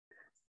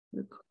All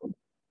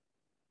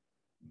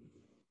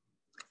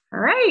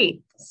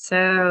right,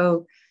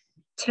 so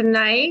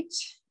tonight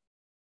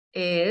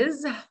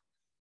is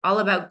all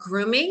about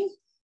grooming,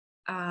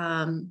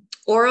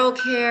 oral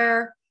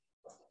care,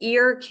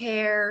 ear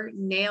care,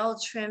 nail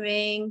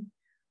trimming.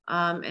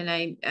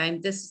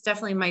 And this is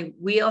definitely my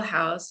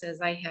wheelhouse,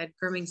 as I had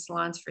grooming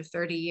salons for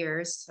 30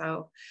 years.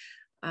 So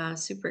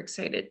super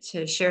excited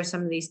to share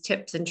some of these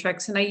tips and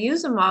tricks. And I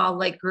use them all,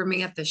 like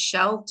grooming at the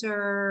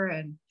shelter.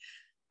 And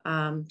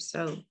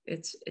so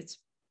it's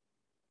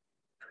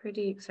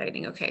pretty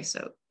exciting. Okay,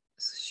 so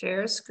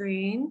share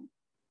screen,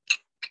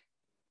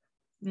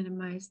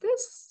 minimize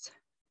this,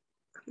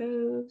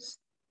 close,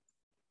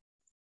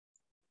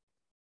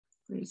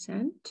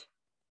 present.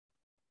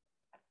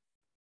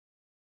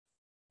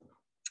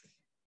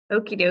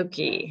 Okie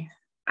dokie.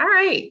 All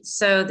right,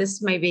 so this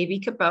is my baby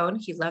Cabone.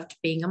 He loved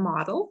being a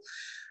model.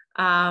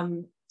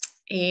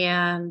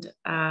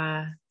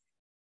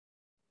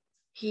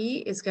 He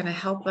is going to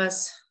help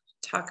us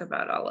talk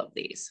about all of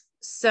these.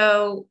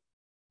 So,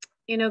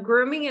 you know,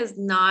 grooming is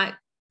not,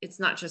 it's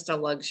not just a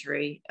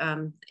luxury.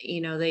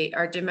 You know,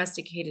 our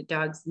domesticated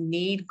dogs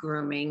need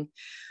grooming.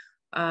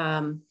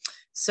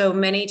 So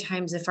many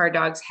times if our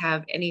dogs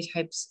have any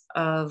types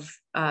of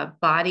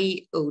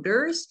body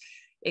odors,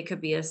 it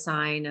could be a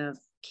sign of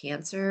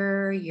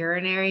cancer,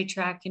 urinary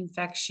tract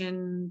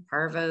infection,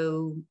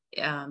 parvo,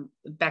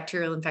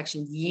 bacterial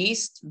infection,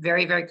 yeast,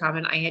 very, very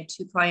common. I had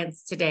 2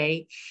 clients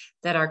today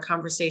that our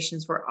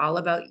conversations were all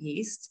about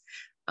yeast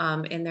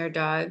in their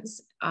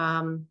dogs.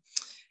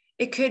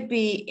 It could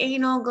be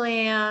anal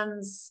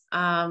glands,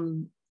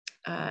 you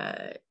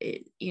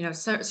know,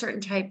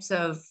 certain types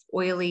of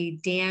oily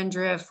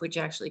dandruff, which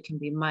actually can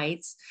be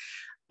mites,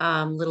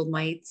 little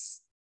mites,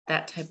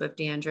 that type of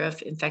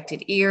dandruff,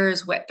 infected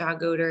ears, wet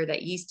dog odor,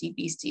 that yeasty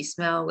beastie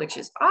smell, which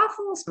is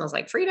awful, smells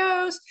like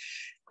Fritos.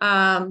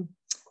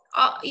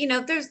 You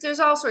know, there's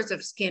all sorts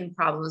of skin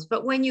problems,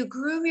 but when you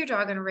groom your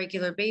dog on a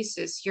regular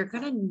basis, you're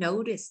going to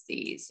notice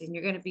these and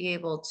you're going to be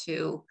able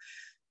to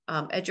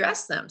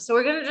address them. So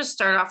we're going to just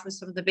start off with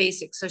some of the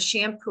basics. So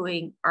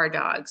shampooing our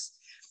dogs.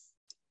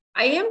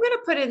 I am going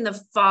to put in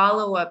the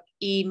follow-up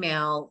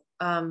email.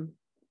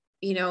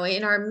 You know,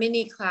 in our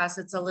mini class,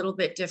 it's a little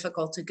bit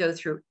difficult to go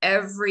through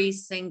every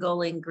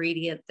single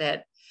ingredient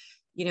that,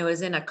 you know,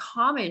 is in a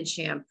common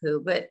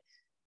shampoo. But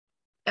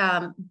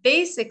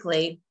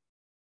basically,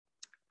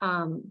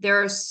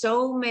 there are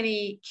so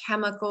many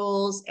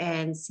chemicals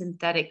and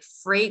synthetic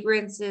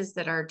fragrances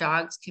that our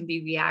dogs can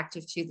be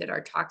reactive to, that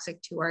are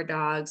toxic to our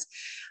dogs.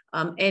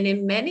 And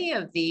in many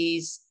of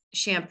these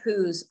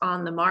shampoos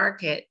on the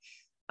market,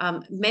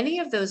 many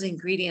of those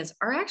ingredients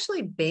are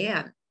actually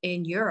banned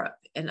in Europe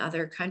and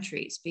other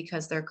countries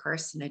because they're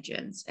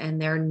carcinogens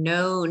and they're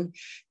known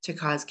to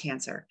cause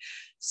cancer.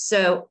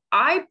 So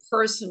I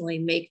personally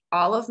make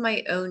all of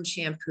my own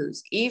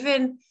shampoos,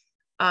 even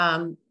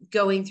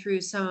going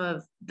through some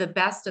of the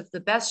best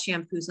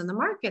shampoos on the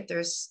market.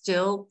 There's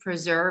still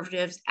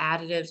preservatives,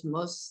 additives.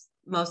 Most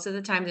of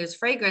the time there's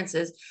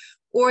fragrances,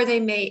 or they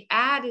may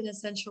add an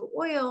essential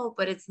oil,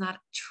 but it's not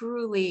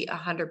truly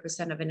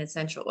 100% of an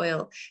essential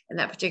oil. And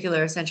that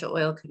particular essential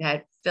oil could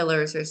have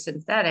fillers or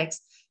synthetics,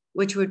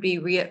 which would be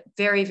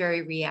very,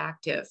 very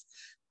reactive.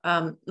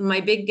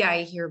 My big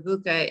guy here,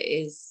 Buka,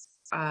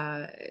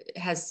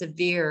 has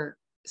severe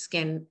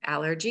skin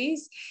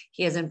allergies.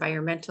 He has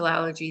environmental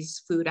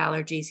allergies, food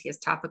allergies. He has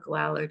topical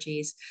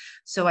allergies.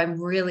 So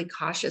I'm really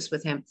cautious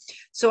with him.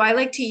 So I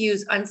like to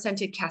use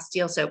unscented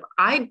Castile soap.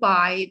 I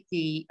buy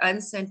the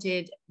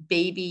unscented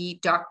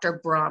baby Dr.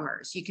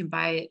 Brommer's. You can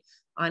buy it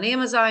on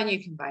Amazon.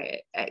 You can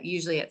buy it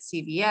usually at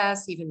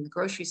CVS, even the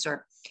grocery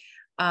store.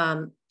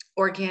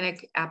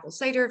 Organic apple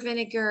cider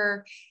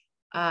vinegar,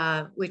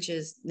 which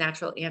is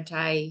natural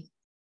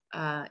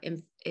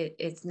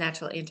it's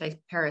natural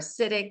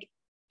anti-parasitic,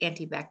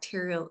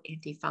 antibacterial,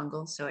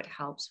 antifungal, so it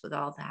helps with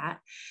all that.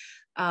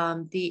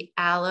 The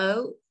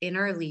aloe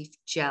inner leaf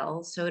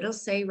gel, so it'll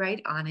say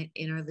right on it,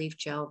 inner leaf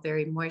gel,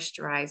 very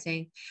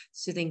moisturizing,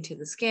 soothing to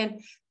the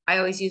skin. I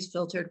always use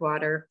filtered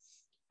water.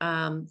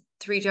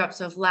 3 drops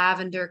of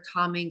lavender,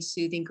 calming,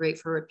 soothing, great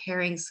for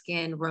repairing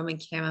skin. Roman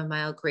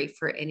chamomile, great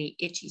for any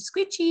itchy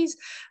squitchies.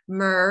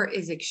 Myrrh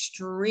is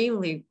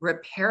extremely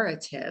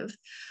reparative.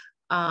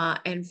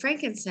 And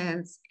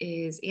frankincense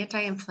is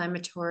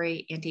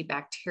anti-inflammatory,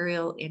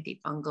 antibacterial,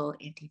 antifungal,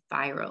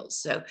 antiviral.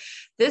 So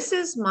this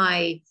is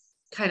my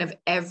kind of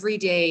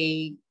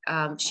everyday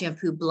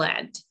shampoo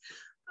blend.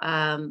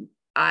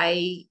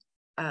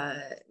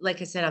 Like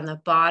I said, on the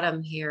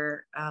bottom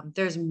here,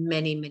 there's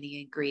many,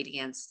 many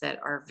ingredients that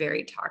are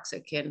very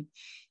toxic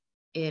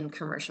in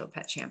commercial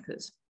pet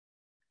shampoos.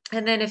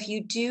 And then if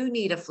you do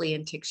need a flea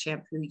and tick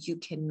shampoo, you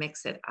can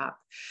mix it up.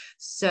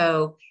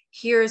 So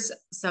here's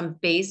some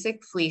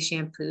basic flea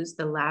shampoos,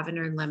 the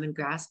lavender and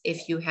lemongrass,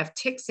 if you have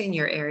ticks in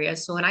your area.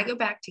 So when I go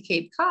back to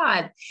Cape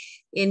Cod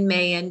in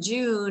May and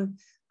June,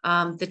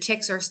 the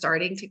ticks are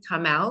starting to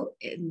come out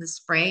in the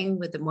spring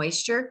with the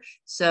moisture.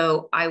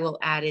 So I will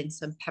add in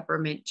some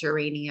peppermint,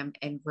 geranium,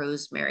 and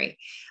rosemary.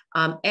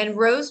 And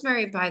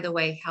rosemary, by the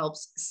way,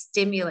 helps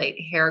stimulate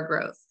hair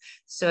growth.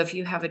 So if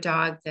you have a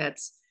dog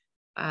that's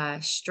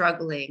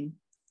struggling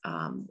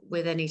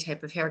with any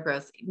type of hair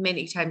growth,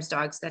 many times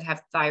dogs that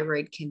have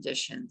thyroid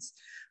conditions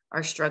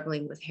are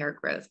struggling with hair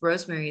growth.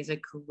 Rosemary is a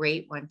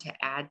great one to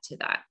add to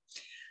that.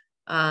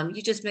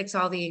 You just mix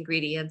all the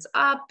ingredients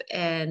up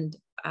and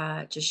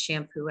just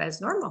shampoo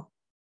as normal.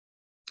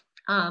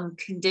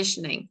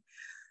 Conditioning.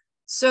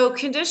 So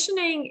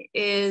conditioning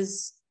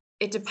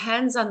it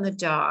depends on the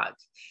dog.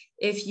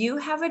 If you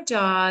have a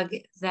dog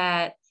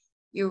that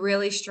you're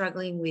really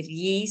struggling with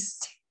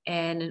yeast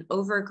and an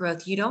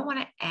overgrowth, you don't want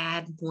to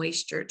add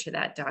moisture to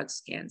that dog's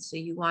skin. So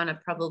you want to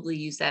probably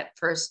use that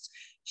first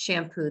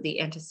shampoo, the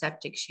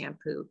antiseptic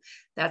shampoo.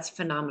 That's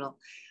phenomenal.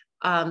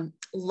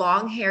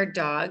 Long-haired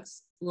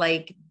dogs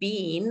like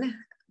Bean,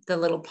 the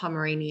little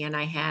Pomeranian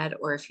I had,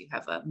 or if you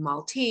have a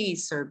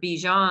Maltese or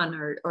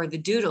Bichon or the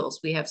Doodles,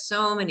 we have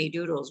so many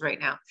Doodles right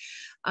now.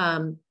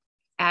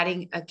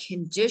 Adding a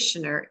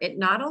conditioner, it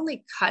not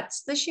only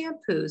cuts the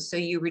shampoo, so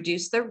you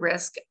reduce the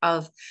risk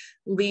of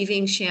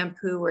leaving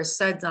shampoo or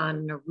suds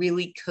on a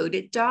really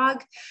coated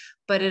dog,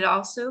 but it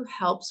also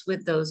helps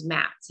with those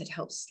mats. It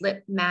helps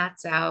slip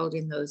mats out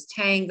in those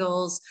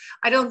tangles.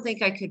 I don't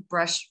think I could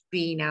brush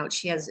Bean out.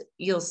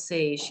 You'll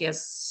see, she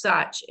has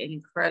such an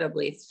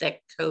incredibly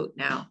thick coat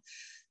now.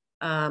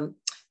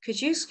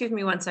 Could you excuse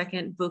me 1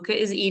 second? Buka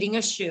is eating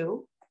a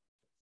shoe.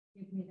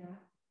 Give me that.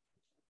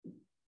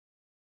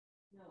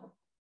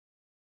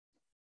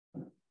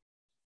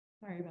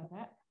 Sorry about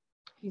that.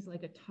 He's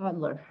like a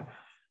toddler.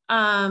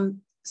 I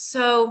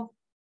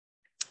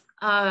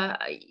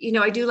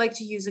do like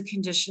to use a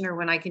conditioner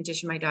when I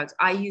condition my dogs.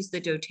 I use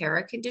the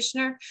doTERRA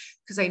conditioner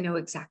because I know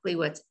exactly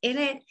what's in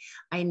it.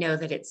 I know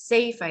that it's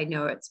safe. I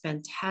know it's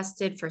been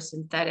tested for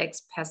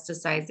synthetics,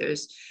 pesticides.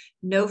 There's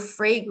no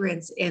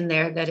fragrance in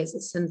there that is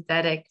a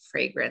synthetic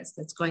fragrance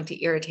that's going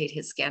to irritate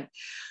his skin.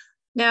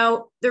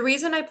 Now, the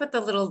reason I put the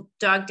little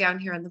dog down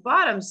here on the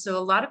bottom, so a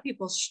lot of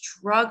people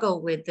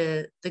struggle with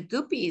the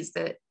goopies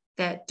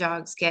that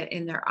dogs get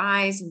in their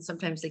eyes, and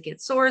sometimes they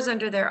get sores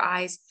under their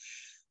eyes.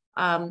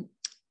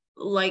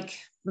 Like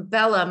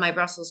Bella, my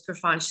Brussels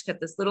Griffon, she's got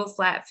this little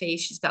flat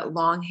face. She's got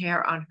long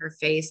hair on her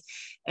face.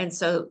 And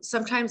so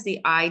sometimes the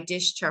eye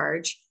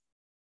discharge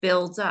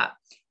builds up.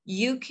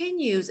 You can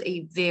use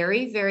a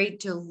very, very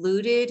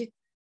diluted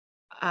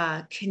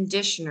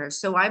conditioner.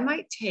 So I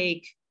might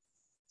take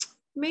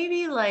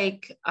maybe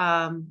like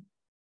a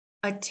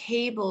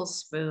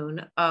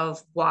tablespoon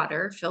of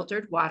water,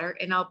 filtered water,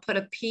 and I'll put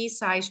a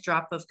pea-sized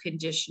drop of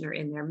conditioner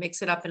in there,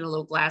 mix it up in a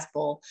little glass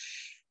bowl.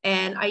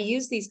 And I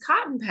use these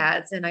cotton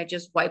pads and I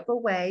just wipe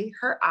away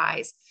her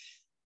eyes.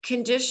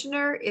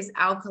 Conditioner is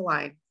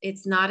alkaline.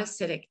 It's not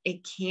acidic.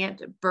 It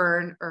can't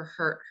burn or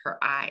hurt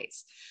her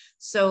eyes.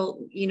 So,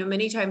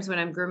 many times when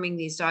I'm grooming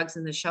these dogs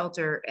in the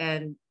shelter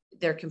and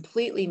they're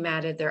completely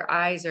matted, their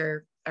eyes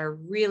are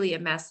really a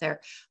mess there,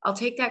 I'll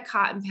take that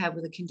cotton pad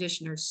with a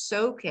conditioner,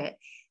 soak it,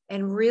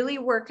 and really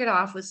work it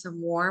off with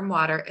some warm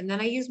water. And then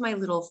I use my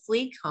little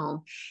flea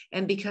comb.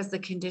 And because the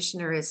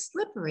conditioner is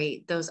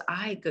slippery, those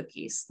eye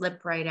gookies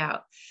slip right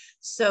out.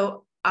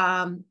 So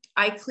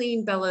I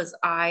clean Bella's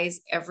eyes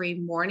every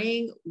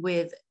morning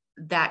with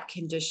that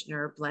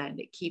conditioner blend.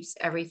 It keeps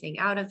everything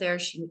out of there.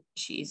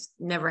 She's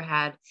never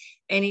had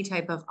any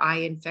type of eye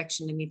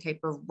infection, any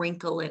type of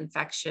wrinkle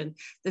infection.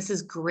 This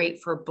is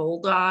great for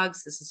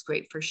bulldogs. This is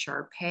great for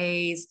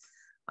Shar-Peis.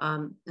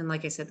 And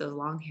like I said, those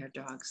long-haired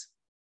dogs.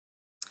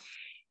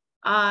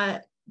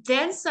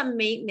 Then some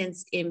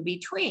maintenance in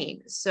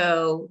between.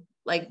 So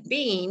like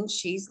Bean,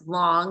 she's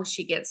long,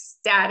 she gets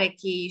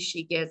staticky,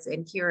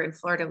 and here in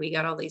Florida, we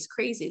got all these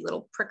crazy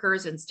little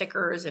prickers and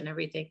stickers and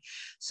everything.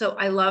 So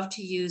I love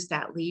to use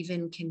that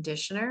leave-in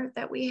conditioner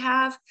that we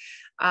have.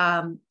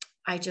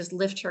 I just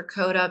lift her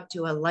coat up,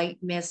 do a light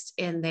mist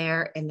in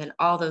there, and then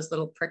all those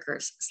little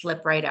prickers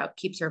slip right out,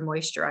 keeps her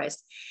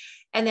moisturized.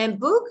 And then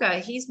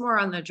Buka, he's more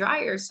on the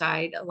drier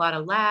side, a lot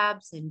of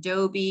labs and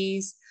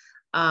dobies,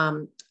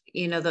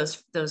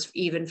 those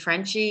even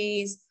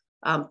Frenchies,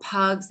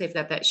 pugs, they've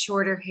got that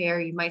shorter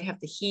hair. You might have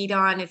the heat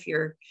on. If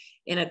you're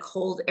in a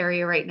cold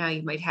area right now,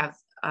 you might have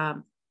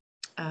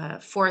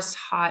forced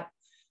hot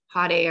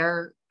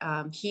air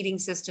heating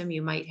system.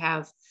 You might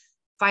have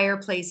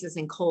fireplaces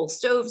and coal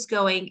stoves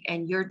going,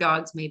 and your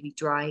dogs may be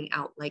drying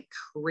out like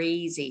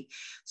crazy.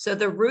 So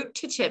the root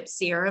to tip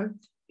serum,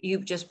 you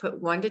just put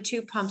 1 to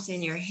 2 pumps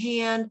in your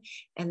hand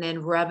and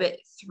then rub it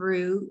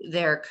through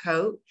their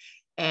coat.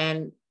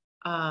 And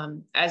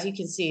as you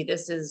can see,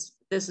 this is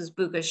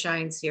Buka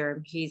Shine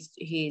Serum.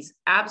 He's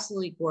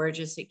absolutely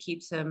gorgeous. It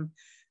keeps him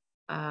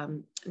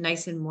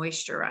nice and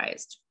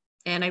moisturized.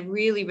 And I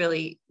really,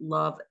 really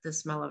love the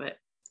smell of it.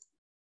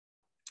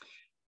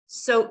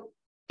 So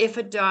if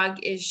a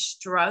dog is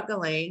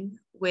struggling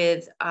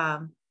with,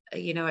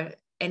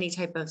 any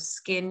type of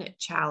skin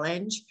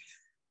challenge,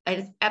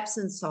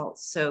 Epsom salt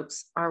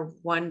soaks are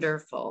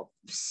wonderful.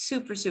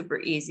 Super, super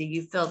easy.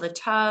 You fill the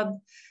tub,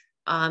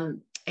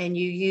 and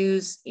you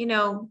use, in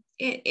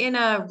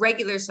a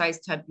regular size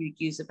tub, you'd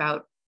use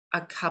about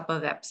a cup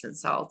of Epsom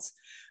salts.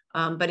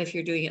 But if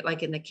you're doing it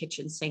like in the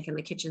kitchen sink,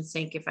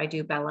 if I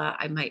do Bella,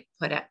 I might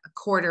put a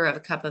quarter of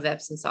a cup of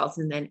Epsom salts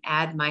and then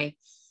add my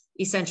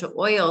essential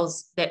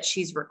oils that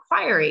she's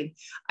requiring.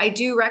 I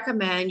do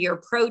recommend, your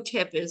pro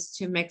tip is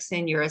to mix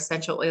in your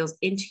essential oils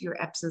into your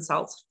Epsom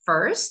salts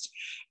first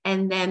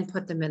and then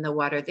put them in the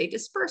water. They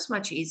disperse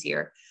much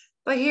easier.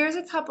 But here's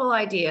a couple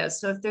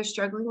ideas. So if they're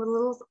struggling with a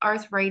little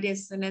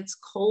arthritis and it's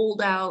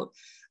cold out,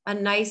 a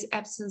nice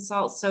Epsom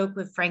salt soak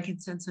with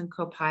frankincense and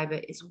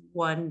copaiba is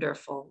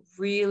wonderful.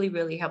 Really,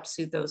 really helps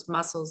soothe those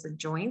muscles and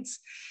joints.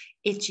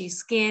 Itchy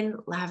skin,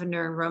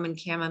 lavender and Roman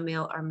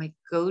chamomile are my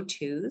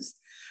go-tos.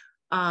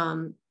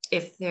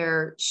 If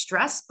they're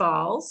stress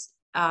balls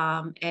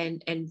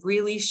and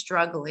really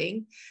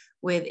struggling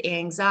with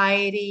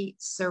anxiety,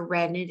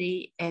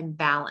 serenity, and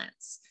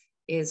balance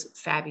is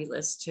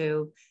fabulous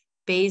too.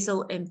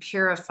 Basil and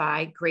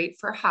Purify, great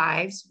for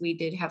hives. We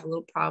did have a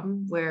little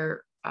problem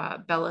where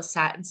Bella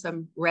sat in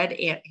some red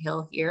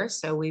anthill here.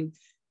 So we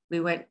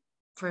went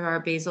for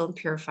our Basil and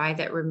Purify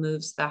that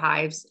removes the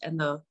hives and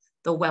the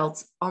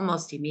welts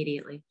almost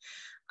immediately.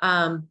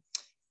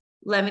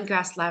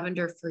 Lemongrass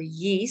lavender for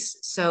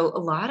yeast. So a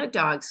lot of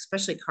dogs,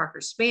 especially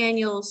Cocker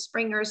Spaniels,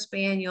 Springer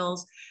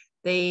Spaniels,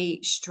 they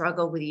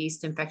struggle with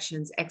yeast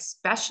infections,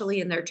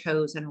 especially in their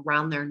toes and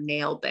around their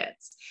nail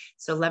beds.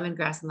 So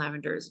lemongrass and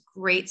lavender is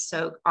great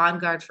soak, on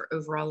guard for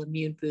overall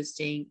immune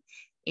boosting,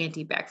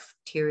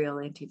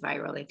 antibacterial,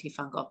 antiviral,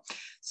 antifungal.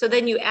 So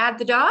then you add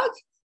the dog,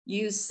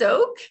 you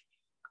soak.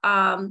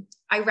 I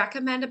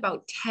recommend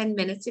about 10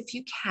 minutes if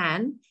you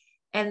can.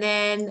 And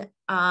then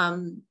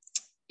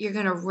you're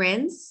going to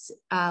rinse,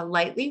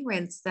 lightly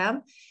rinse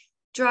them,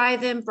 dry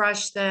them,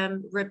 brush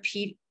them,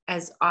 repeat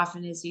as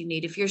often as you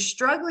need. If you're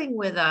struggling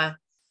with a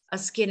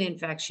skin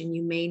infection,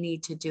 you may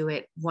need to do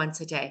it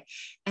once a day.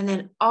 And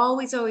then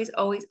always, always,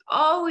 always,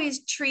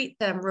 always treat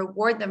them,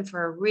 reward them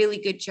for a really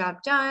good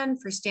job done,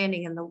 for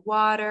standing in the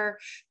water,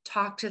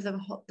 talk to them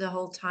the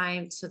whole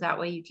time. So that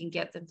way you can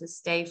get them to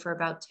stay for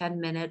about 10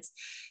 minutes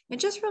and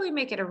just really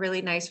make it a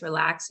really nice,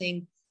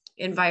 relaxing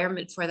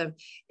environment for them.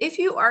 If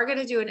you are going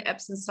to do an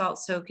Epsom salt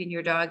soak and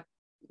your dog,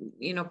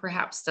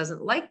 perhaps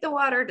doesn't like the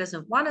water,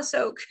 doesn't want to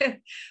soak,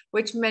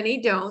 which many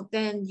don't,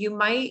 then you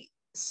might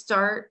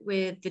start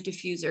with the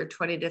diffuser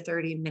 20 to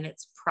 30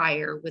 minutes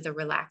prior with a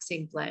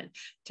relaxing blend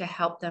to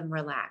help them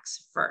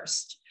relax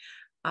first.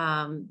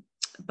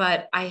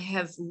 But I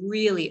have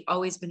really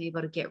always been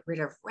able to get rid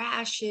of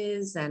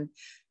rashes and,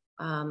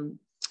 over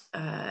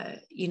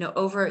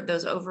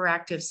those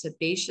overactive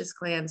sebaceous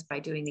glands by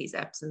doing these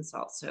Epsom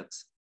salt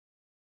soaks.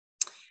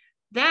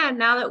 Then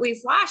now that we've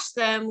washed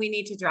them, we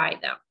need to dry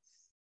them.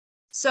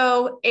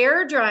 So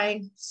air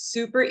drying,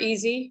 super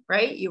easy,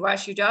 right? You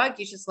wash your dog,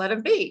 you just let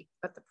them be.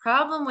 But the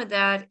problem with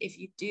that, if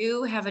you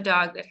do have a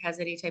dog that has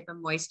any type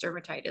of moist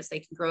dermatitis, they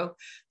can grow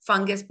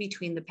fungus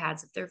between the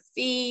pads of their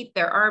feet,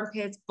 their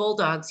armpits.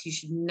 Bulldogs, you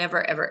should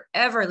never, ever,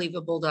 ever leave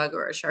a bulldog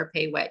or a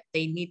Shar-Pei wet.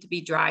 They need to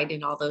be dried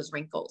in all those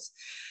wrinkles.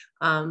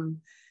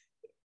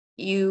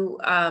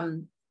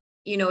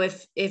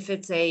 If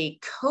it's a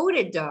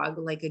coated dog,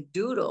 like a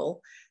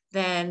doodle,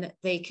 then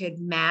they could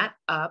mat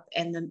up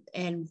and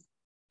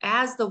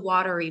as the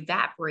water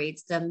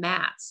evaporates, the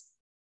mats,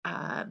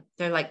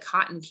 they're like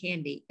cotton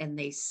candy and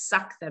they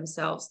suck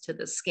themselves to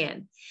the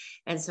skin.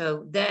 And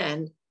so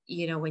then,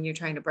 when you're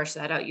trying to brush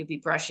that out, you'd be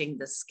brushing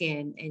the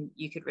skin and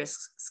you could risk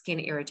skin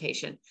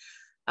irritation.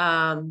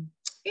 Labs,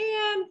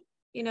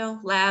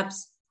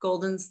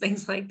 Goldens,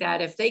 things like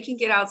that. If they can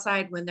get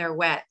outside when they're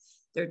wet,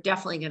 they're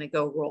definitely going to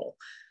go roll.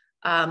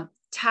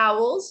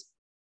 Towels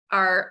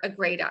are a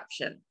great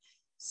option.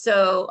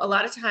 So a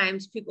lot of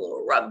times people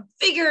will rub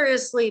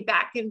vigorously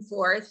back and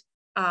forth.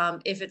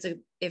 If it's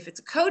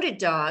a coated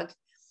dog,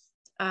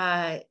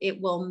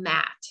 it will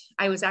mat.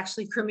 I was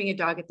actually grooming a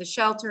dog at the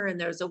shelter, and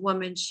there was a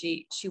woman,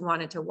 she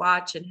wanted to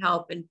watch and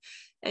help,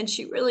 and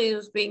she really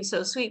was being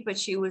so sweet, but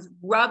she was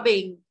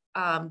rubbing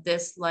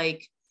this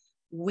like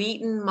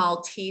Wheaton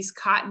Maltese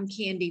cotton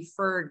candy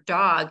fur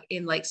dog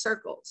in like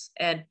circles.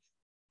 And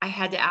I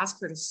had to ask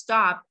her to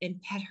stop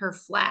and pet her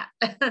flat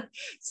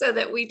so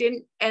that we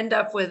didn't end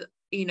up with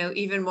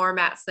even more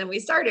mats than we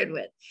started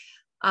with.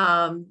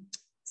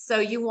 So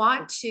you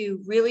want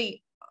to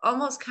really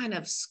almost kind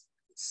of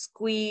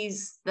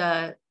squeeze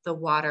the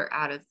water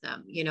out of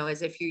them,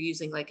 as if you're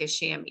using like a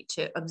chamois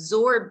to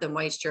absorb the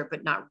moisture,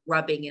 but not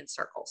rubbing in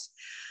circles.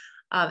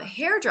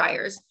 Hair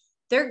dryers,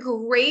 they're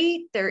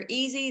great. They're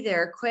easy.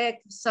 They're quick.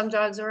 Some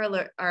dogs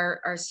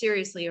are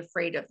seriously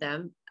afraid of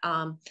them.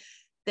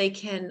 They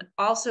can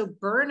also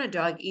burn a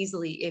dog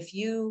easily if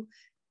you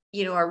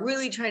are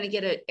really trying to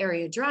get an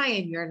area dry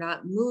and you're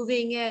not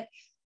moving it.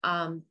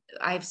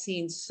 I've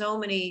seen so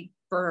many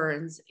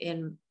burns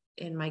in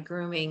my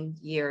grooming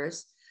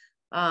years.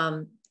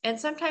 And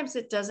sometimes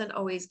it doesn't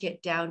always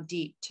get down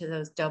deep to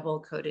those double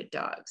coated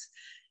dogs.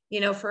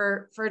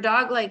 For a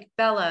dog like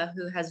Bella,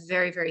 who has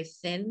very, very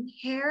thin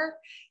hair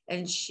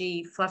and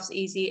she fluffs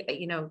easy,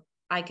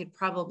 I could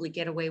probably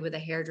get away with a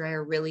hair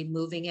dryer really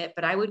moving it,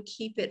 but I would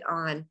keep it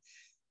on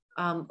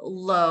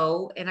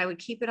low, and I would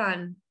keep it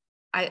on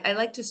I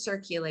like to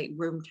circulate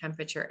room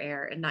temperature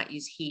air and not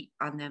use heat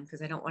on them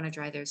because I don't want to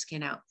dry their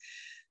skin out.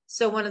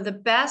 So one of the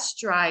best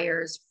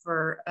dryers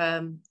for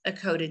a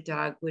coated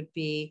dog would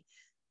be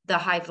the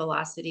high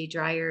velocity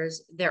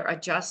dryers. They're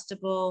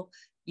adjustable.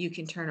 You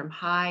can turn them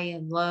high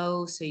and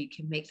low, so you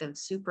can make them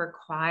super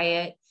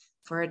quiet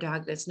for a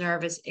dog that's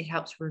nervous. It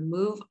helps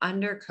remove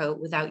undercoat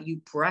without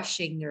you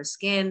brushing their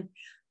skin,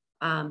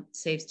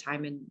 saves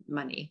time and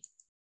money.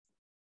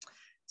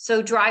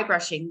 So dry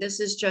brushing, this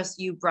is just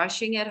you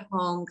brushing at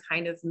home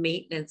kind of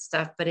maintenance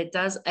stuff, but it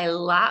does a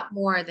lot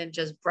more than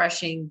just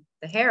brushing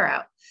the hair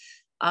out.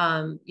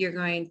 You're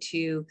going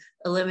to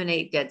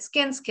eliminate dead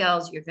skin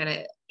scales. You're going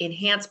to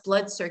enhance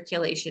blood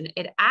circulation.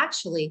 It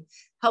actually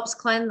helps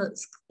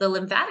cleanse the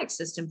lymphatic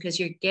system because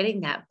you're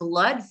getting that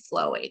blood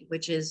flowing,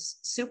 which is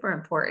super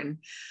important.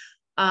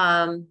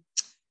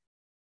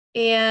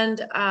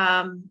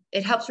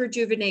 It helps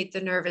rejuvenate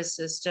the nervous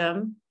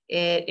system.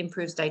 It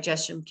improves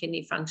digestion,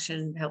 kidney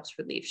function, helps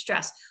relieve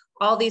stress.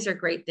 All these are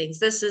great things.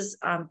 This is,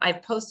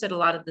 I've posted a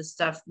lot of this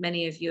stuff.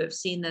 Many of you have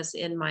seen this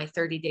in my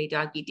 30-day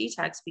doggy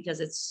detox because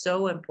it's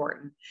so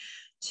important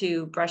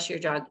to brush your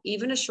dog.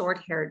 Even a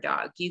short-haired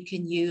dog, you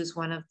can use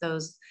one of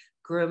those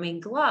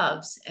grooming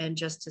gloves and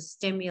just to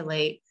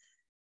stimulate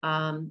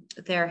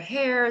their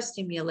hair,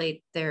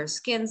 stimulate their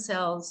skin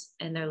cells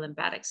and their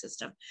lymphatic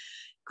system.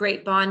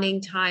 Great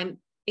bonding time.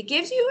 It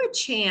gives you a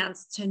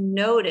chance to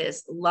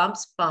notice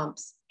lumps,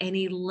 bumps,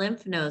 any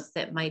lymph nodes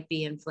that might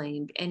be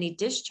inflamed, any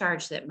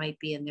discharge that might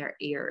be in their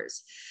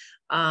ears,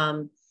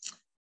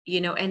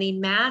 any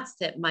mats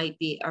that might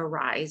be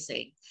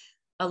arising.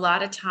 A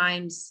lot of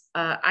times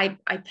I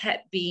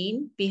pet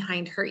Bean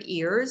behind her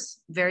ears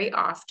very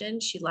often.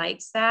 She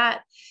likes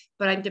that,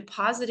 but I'm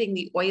depositing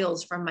the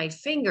oils from my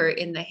finger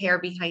in the hair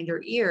behind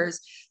her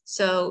ears.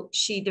 So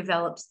she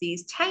develops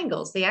these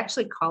tangles. They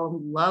actually call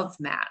them love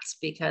mats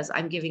because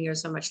I'm giving her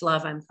so much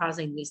love, I'm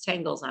causing these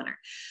tangles on her.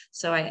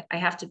 So I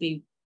have to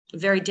be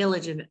very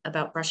diligent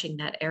about brushing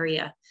that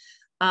area.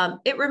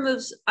 It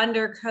removes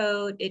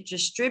undercoat. It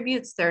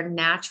distributes their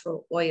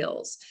natural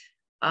oils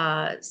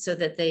so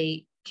that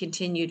they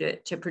continue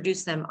to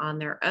produce them on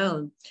their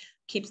own,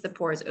 keeps the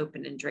pores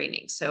open and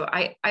draining. So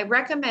I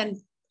recommend,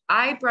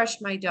 I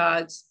brush my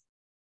dogs.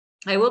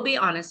 I will be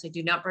honest, I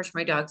do not brush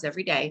my dogs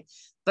every day,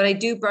 but I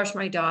do brush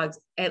my dogs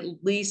at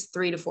least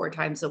 3 to 4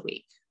 times a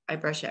week. I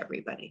brush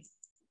everybody.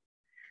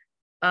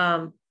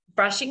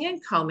 Brushing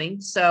and combing.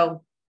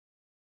 So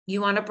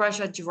you want to brush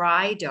a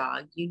dry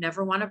dog. You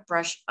never want to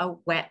brush a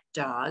wet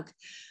dog.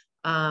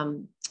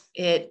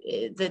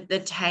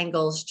 The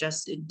tangles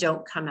just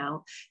don't come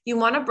out. You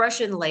want to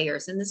brush in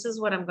layers. And this is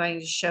what I'm going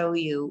to show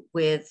you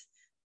with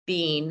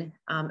Bean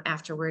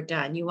after we're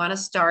done. You want to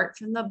start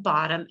from the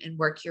bottom and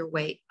work your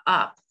way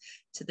up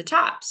to the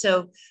top.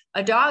 So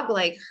a dog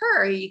like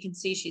her, you can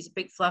see she's a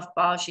big fluff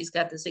ball. She's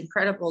got this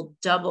incredible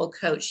double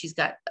coat. She's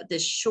got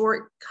this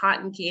short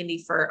cotton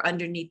candy fur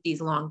underneath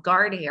these long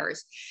guard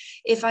hairs.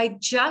 If I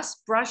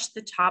just brushed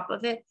the top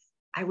of it,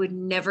 I would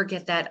never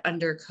get that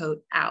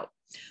undercoat out.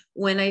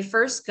 When I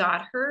first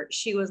got her,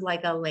 she was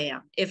like a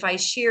lamb. If I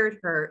sheared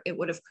her, it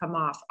would have come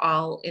off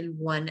all in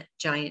one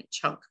giant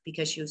chunk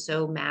because she was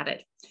so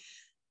matted.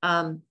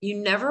 You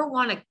never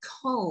want to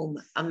comb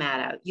a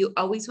mat out. You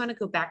always want to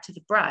go back to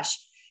the brush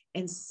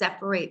and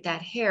separate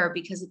that hair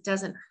because it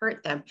doesn't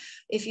hurt them.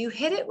 If you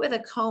hit it with a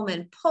comb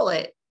and pull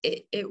it,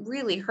 it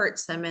really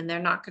hurts them and they're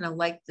not going to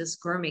like this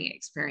grooming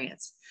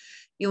experience.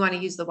 You want to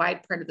use the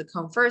wide part of the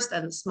comb first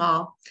and the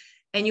small.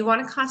 And you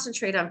want to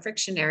concentrate on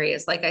friction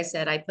areas. Like I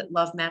said, I put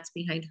love mats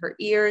behind her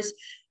ears.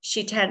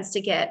 She tends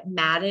to get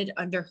matted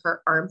under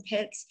her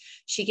armpits.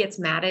 She gets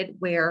matted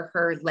where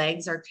her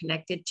legs are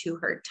connected to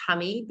her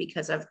tummy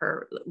because of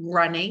her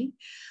running.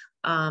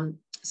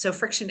 So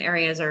friction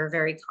areas are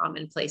very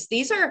commonplace.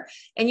 These are,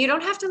 and you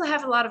don't have to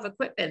have a lot of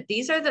equipment.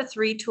 These are the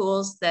 3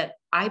 tools that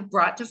I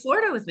brought to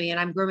Florida with me, and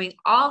I'm grooming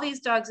all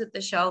these dogs at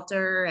the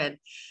shelter. And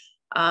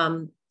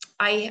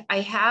I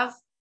have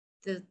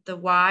the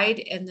wide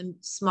and the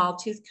small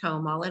tooth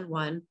comb all in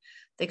one.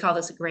 They call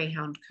this a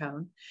greyhound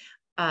comb.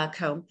 I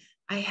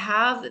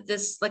have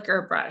this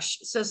slicker brush.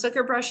 So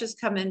slicker brushes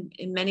come in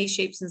many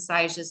shapes and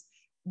sizes.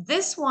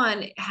 This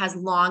one has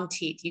long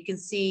teeth. You can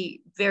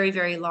see very,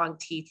 very long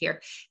teeth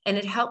here. And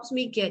it helps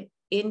me get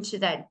into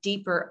that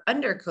deeper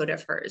undercoat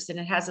of hers. And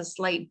it has a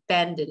slight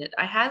bend in it.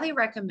 I highly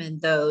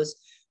recommend those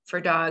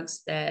for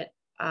dogs that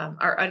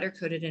are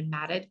undercoated and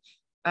matted,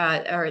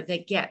 or they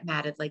get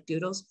matted like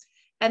doodles.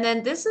 And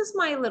then this is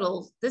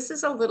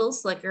a little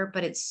slicker,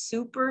 but it's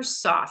super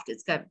soft.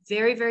 It's got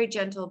very, very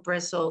gentle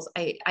bristles.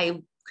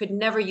 I could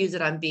never use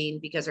it on Bean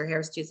because her hair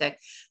is too thick.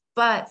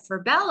 But for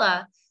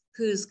Bella,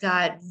 who's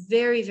got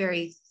very,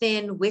 very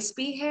thin,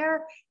 wispy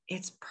hair,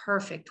 it's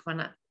perfect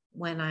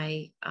when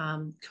I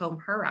comb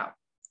her out.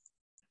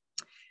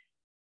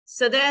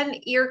 So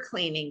then ear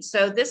cleaning.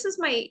 So this is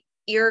my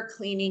ear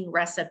cleaning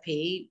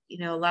recipe. You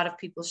know, a lot of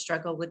people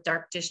struggle with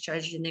dark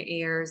discharge in their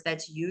ears.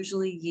 That's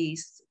usually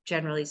yeast,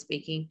 generally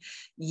speaking.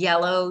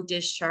 Yellow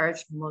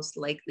discharge, most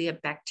likely a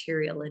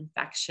bacterial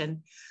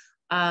infection.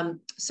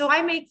 So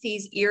I make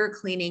these ear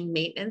cleaning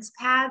maintenance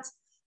pads.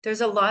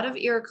 There's a lot of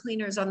ear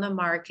cleaners on the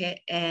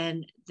market,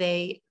 and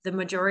the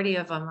majority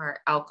of them are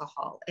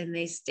alcohol, and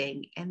they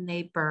sting and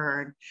they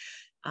burn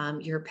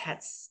your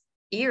pet's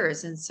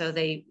ears. And so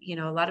they,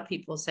 a lot of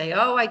people say,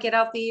 oh, I get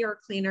out the ear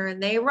cleaner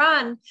and they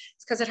run.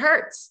 It's because it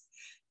hurts.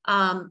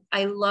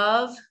 I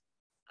love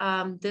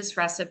this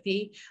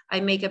recipe. I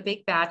make a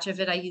big batch of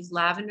it. I use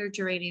lavender,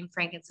 geranium,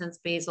 frankincense,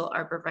 basil,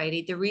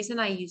 arborvitae. The reason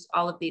I use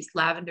all of these: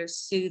 lavender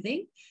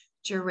soothing,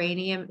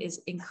 geranium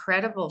is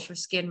incredible for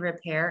skin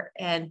repair,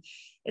 and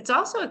it's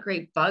also a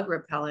great bug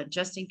repellent,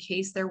 just in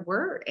case there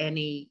were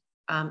any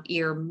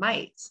ear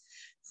mites.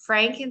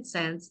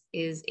 Frankincense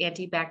is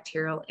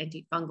antibacterial,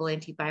 antifungal,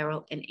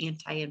 antiviral, and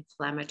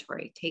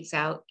anti-inflammatory. It takes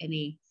out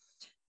any,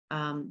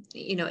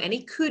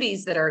 any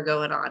cooties that are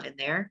going on in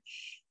there.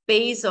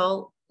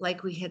 Basil,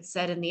 like we had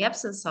said in the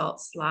Epsom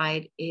salt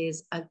slide,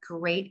 is a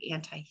great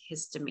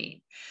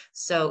antihistamine.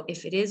 So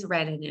if it is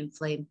red and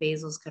inflamed,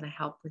 basil is going to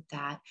help with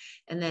that.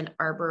 And then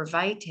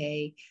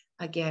arborvitae,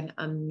 again,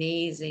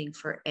 amazing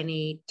for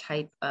any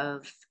type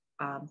of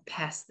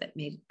pest that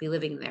may be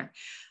living there.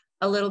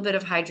 A little bit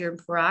of hydrogen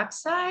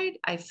peroxide.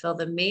 I fill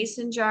the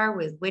mason jar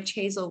with witch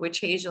hazel. Witch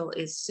hazel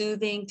is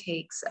soothing,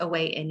 takes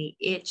away any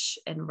itch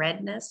and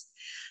redness.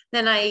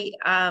 Then I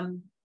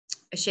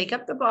shake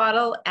up the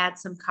bottle, add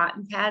some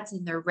cotton pads,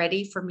 and they're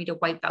ready for me to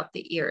wipe out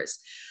the ears.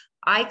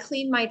 I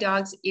clean my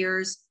dog's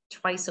ears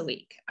twice a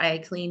week. I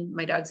clean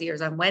my dog's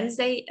ears on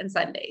Wednesday and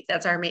Sunday.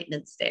 That's our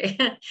maintenance day.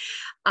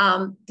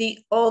 The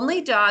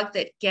only dog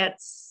that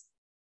gets,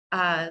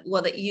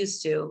 that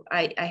used to,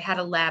 I had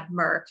a lab,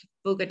 Merc.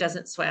 Buga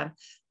doesn't swim,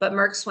 but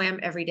Merc swam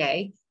every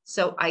day.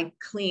 So I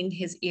cleaned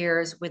his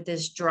ears with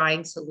this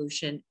drying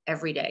solution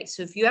every day.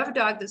 So if you have a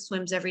dog that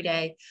swims every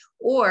day,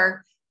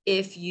 or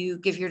if you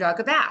give your dog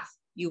a bath,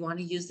 you want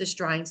to use this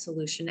drying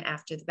solution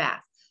after the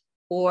bath.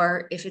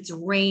 Or if it's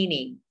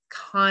raining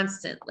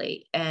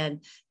constantly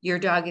and your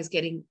dog is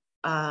getting,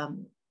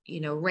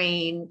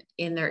 rain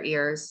in their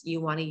ears, you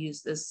want to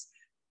use this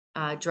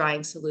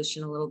drying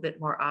solution a little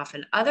bit more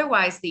often.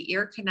 Otherwise, the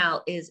ear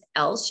canal is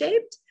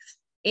L-shaped,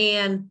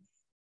 and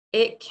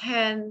it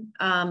can,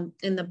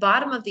 in the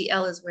bottom of the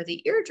L is where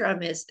the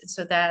eardrum is.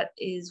 So that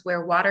is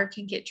where water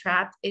can get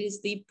trapped. It is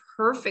the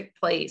perfect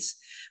place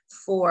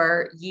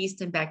for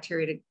yeast and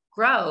bacteria to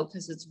grow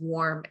because it's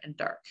warm and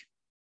dark.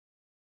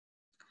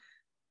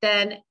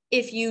 Then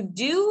if you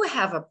do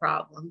have a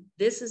problem,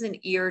 this is an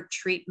ear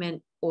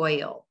treatment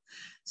oil.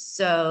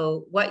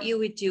 So what you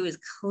would do is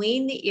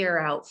clean the ear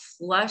out,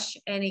 flush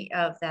any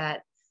of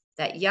that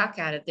yuck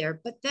out of there,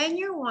 but then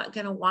you're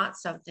going to want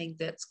something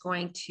that's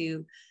going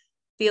to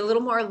be a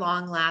little more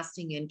long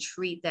lasting and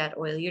treat that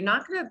oil. You're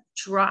not going to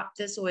drop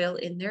this oil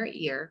in their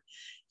ear.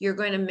 You're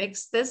going to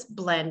mix this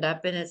blend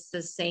up, and it's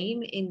the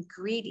same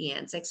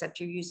ingredients, except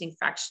you're using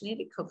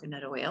fractionated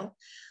coconut oil.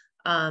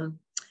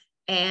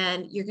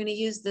 And you're going to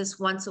use this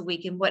once a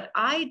week. And what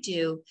I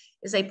do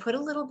is I put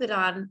a little bit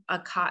on a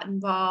cotton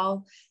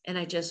ball and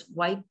I just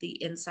wipe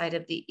the inside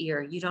of the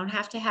ear. You don't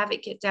have to have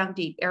it get down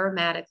deep.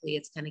 Aromatically,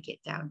 it's going to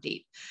get down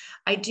deep.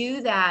 I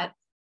do that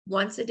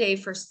once a day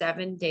for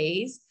 7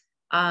 days.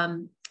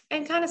 And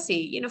kind of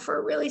see, for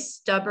a really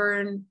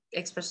stubborn,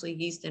 especially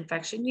yeast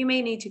infection, you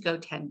may need to go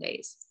 10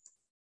 days.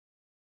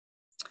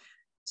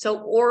 So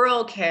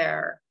oral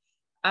care.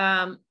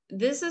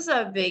 This is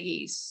a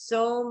biggie.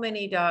 So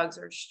many dogs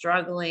are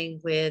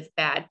struggling with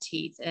bad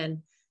teeth,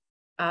 and,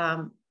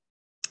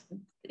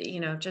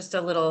 just a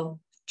little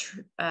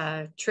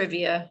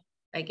trivia,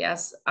 I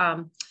guess.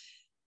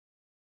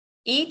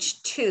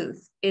 Each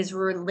tooth is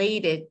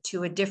related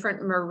to a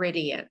different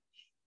meridian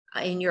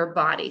in your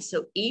body.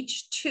 So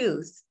each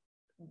tooth,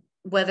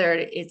 whether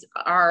it's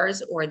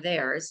ours or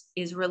theirs,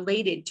 is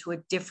related to a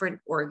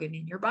different organ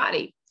in your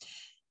body.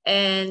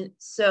 And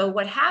so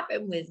what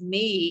happened with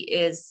me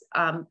is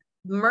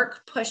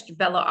Merc pushed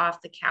Bella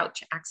off the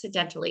couch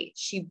accidentally.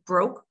 She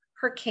broke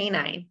her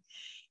canine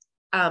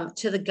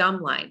to the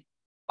gum line.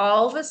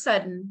 All of a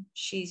sudden,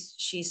 she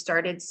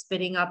started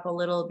spitting up a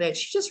little bit.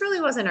 She just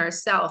really wasn't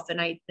herself.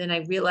 And then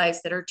I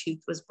realized that her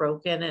tooth was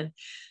broken. And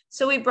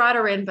so we brought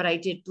her in, but I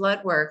did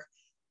blood work.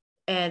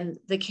 And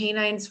the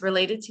canines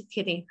related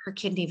to her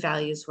kidney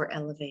values were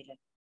elevated.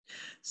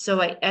 So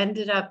I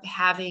ended up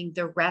having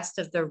the rest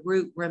of the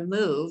root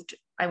removed.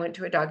 I went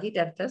to a doggy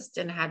dentist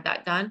and had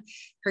that done.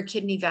 Her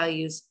kidney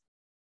values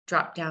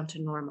dropped down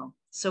to normal.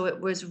 So it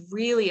was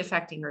really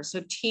affecting her.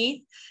 So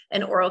teeth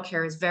and oral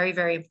care is very,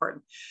 very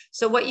important.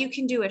 So what you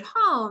can do at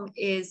home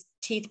is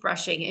teeth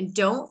brushing. And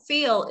don't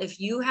feel, if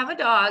you have a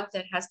dog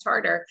that has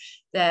tartar,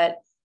 that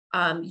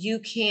you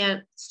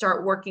can't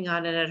start working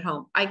on it at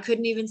home. I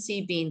couldn't even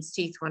see Bean's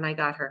teeth when I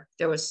got her.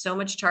 There was so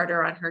much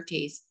tartar on her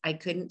teeth. I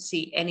couldn't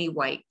see any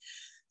white.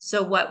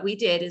 So what we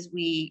did is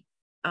we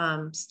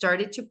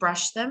started to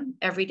brush them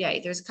every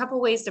day. There's a couple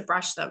ways to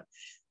brush them.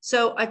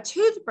 So a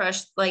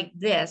toothbrush like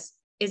this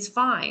is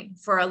fine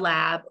for a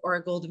lab or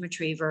a golden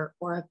retriever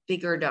or a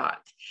bigger dog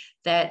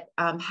that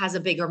has a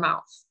bigger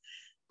mouth.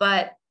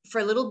 But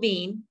for little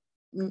Bean,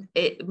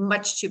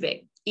 much too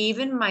big.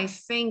 even my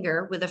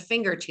finger with a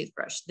finger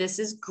toothbrush. This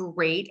is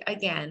great,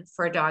 again,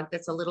 for a dog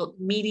that's a little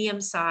medium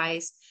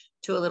size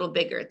to a little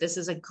bigger. This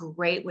is a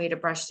great way to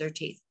brush their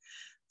teeth.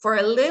 For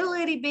a little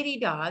itty bitty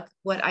dog,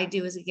 what I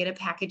do is I get a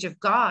package of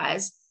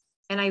gauze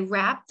and I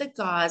wrap the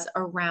gauze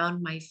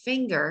around my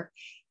finger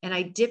and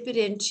I dip it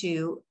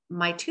into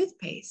my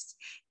toothpaste.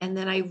 And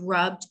then I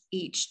rubbed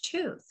each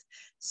tooth.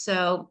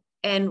 So,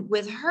 and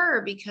with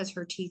her, because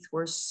her teeth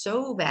were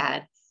so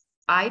bad,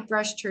 I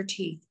brushed her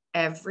teeth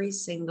every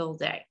single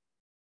day.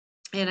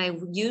 And I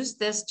used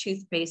this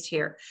toothpaste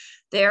here.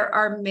 There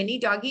are many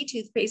doggy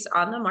toothpaste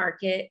on the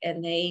market,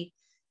 and they,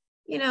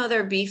 you know,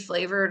 they're beef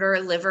flavored or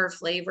liver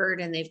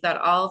flavored, and they've got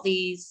all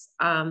these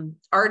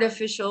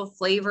artificial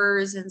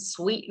flavors and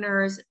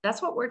sweeteners.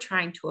 That's what we're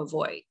trying to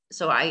avoid.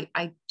 So I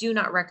do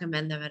not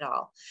recommend them at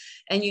all.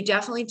 And you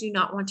definitely do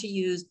not want to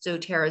use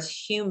doTERRA's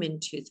human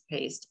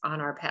toothpaste on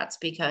our pets,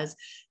 because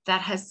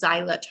that has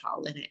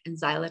xylitol in it, and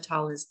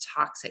xylitol is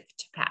toxic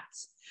to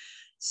pets.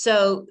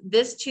 So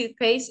this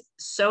toothpaste,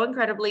 so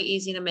incredibly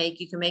easy to make.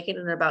 You can make it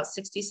in about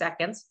 60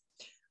 seconds.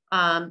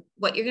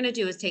 What you're going to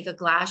do is take a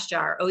glass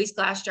jar, always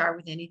glass jar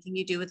with anything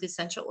you do with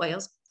essential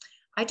oils.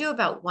 I do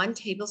about 1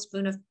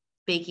 tablespoon of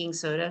baking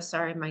soda.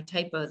 Sorry, my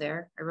typo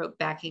there. I wrote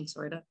baking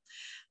soda.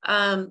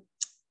 1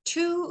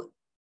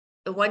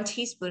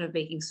 teaspoon of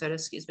baking soda,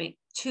 excuse me,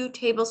 2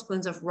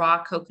 tablespoons of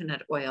raw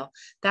coconut oil.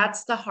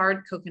 That's the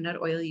hard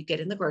coconut oil you get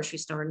in the grocery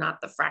store,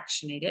 not the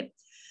fractionated.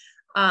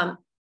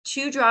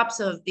 2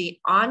 drops of the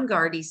On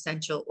Guard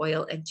essential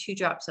oil and 2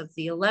 drops of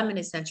the lemon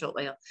essential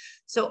oil.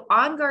 So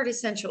On Guard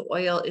essential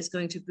oil is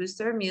going to boost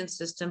their immune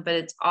system, but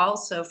it's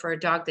also for a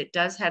dog that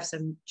does have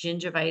some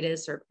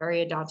gingivitis or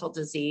periodontal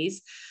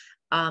disease,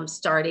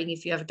 starting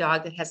if you have a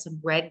dog that has some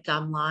red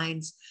gum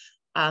lines.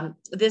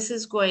 This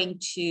is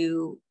going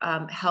to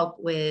help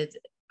with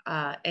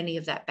any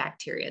of that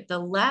bacteria. The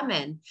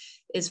lemon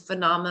is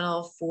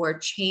phenomenal for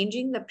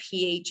changing the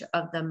pH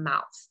of the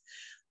mouth.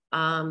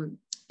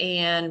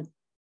 And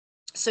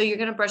so you're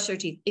going to brush your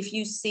teeth. If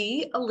you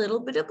see a little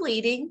bit of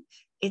bleeding,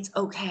 it's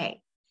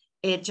okay.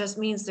 It just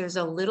means there's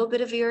a little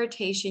bit of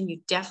irritation.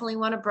 You definitely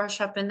want to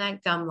brush up in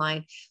that gum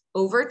line.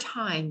 Over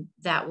time,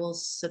 that will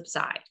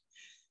subside.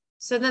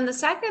 So then the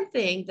second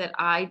thing that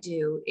I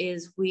do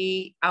is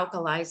we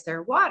alkalize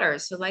their water.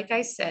 So like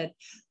I said,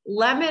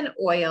 lemon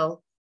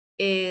oil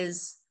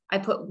is, I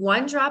put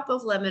 1 drop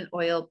of lemon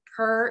oil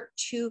per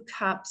 2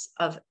 cups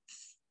of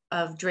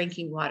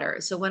drinking water.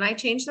 So when I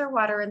change their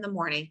water in the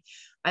morning,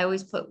 I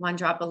always put 1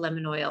 drop of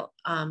lemon oil.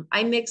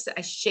 I mix it,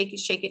 I shake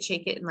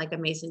it in like a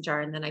mason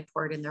jar, and then I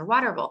pour it in their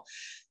water bowl.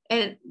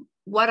 And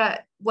what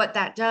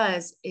that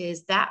does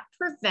is that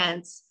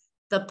prevents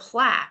the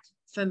plaque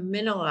from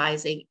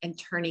mineralizing and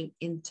turning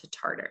into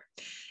tartar.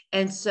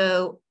 And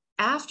so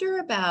after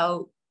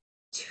about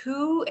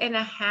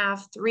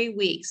 2.5, 3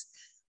 weeks,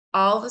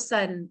 all of a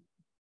sudden,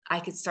 I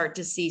could start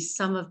to see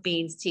some of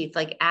Bean's teeth.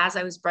 Like as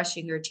I was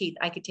brushing her teeth,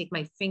 I could take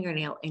my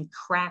fingernail and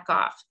crack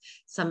off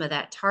some of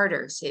that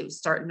tartar. So it was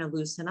starting to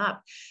loosen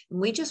up.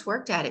 And we just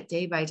worked at it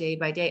day by day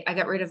by day. I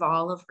got rid of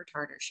all of her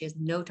tartar. She has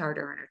no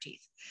tartar in her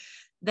teeth.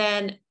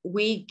 Then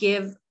we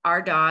give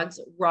our dogs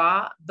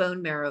raw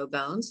bone marrow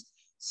bones.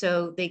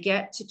 So they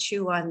get to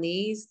chew on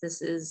these.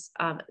 This is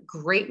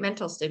great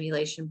mental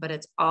stimulation, but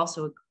it's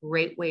also a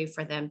great way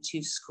for them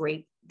to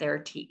scrape their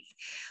teeth.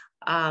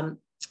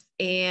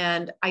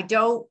 And I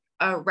don't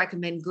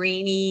recommend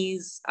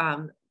greenies.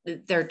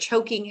 They're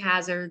choking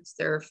hazards.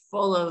 They're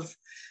full of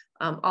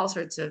all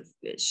sorts of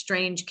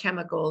strange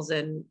chemicals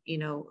and, you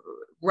know,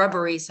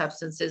 rubbery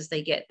substances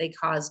they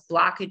cause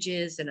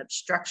blockages and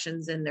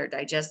obstructions in their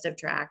digestive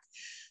tract.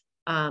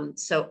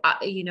 So,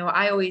 you know,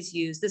 I always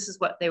use, this is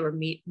what they were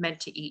meant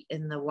to eat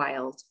in the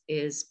wild,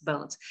 is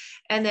bones.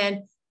 And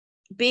then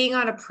being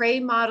on a prey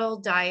model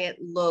diet,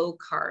 low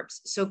carbs.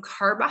 So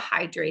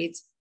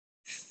carbohydrates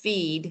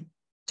feed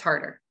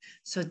tartar.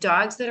 So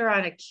dogs that are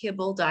on a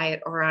kibble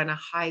diet or on a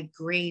high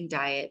grain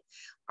diet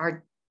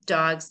are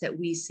dogs that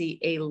we see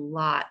a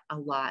lot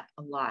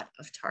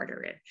of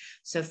tartar in.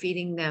 So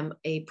feeding them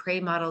a prey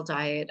model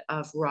diet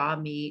of raw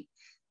meat,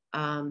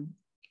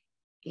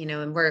 you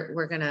know,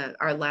 and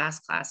our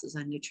last class is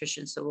on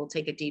nutrition. So we'll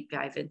take a deep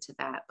dive into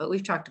that, but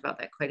we've talked about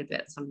that quite a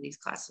bit in some of these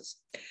classes.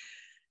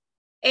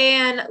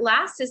 And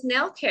last is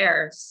nail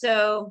care.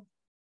 So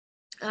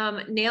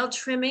nail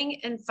trimming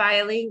and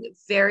filing,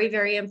 very,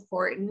 very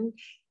important.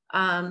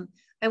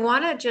 I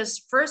want to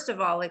just first of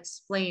all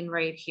explain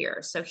right here.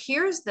 So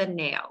here's the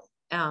nail,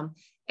 and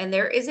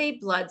there is a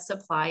blood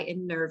supply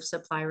and nerve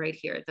supply right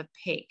here, the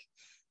pink.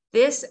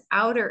 This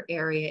outer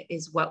area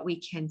is what we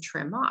can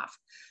trim off.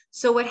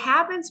 So what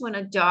happens when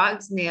a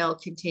dog's nail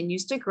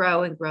continues to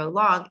grow and grow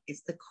long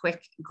is the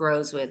quick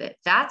grows with it.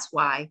 That's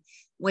why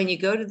when you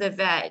go to the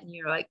vet and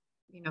you're like,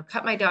 you know,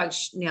 cut my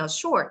dog's nails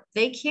short,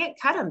 they can't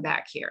cut them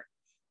back here,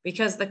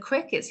 because the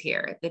quick is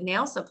here, the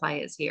nail supply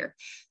is here.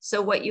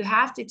 So what you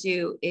have to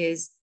do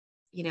is,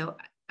 you know,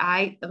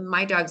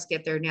 my dogs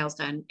get their nails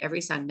done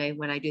every Sunday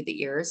when I do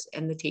the ears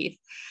and the teeth.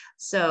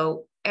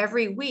 So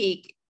every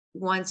week,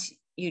 once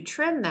you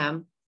trim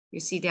them, You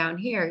see down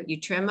here, you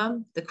trim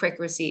them, the quick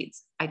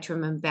recedes. I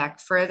trim them back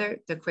further,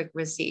 the quick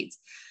recedes.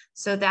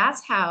 So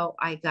that's how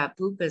I got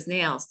Buka's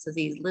nails to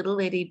these little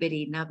itty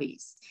bitty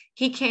nubbies.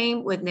 He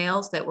came with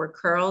nails that were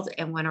curled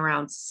and went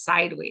around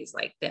sideways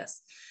like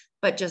this,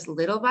 but just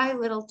little by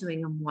little,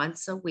 doing them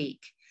once a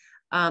week.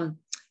 And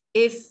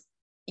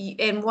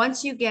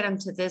once you get them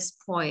to this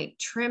point,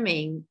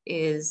 trimming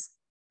is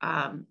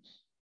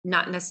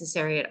not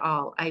necessary at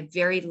all. I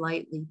very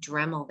lightly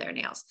Dremel their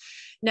nails.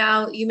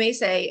 Now, you may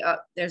say,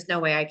 there's no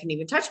way I can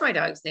even touch my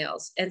dog's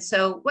nails. And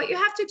so what you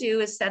have to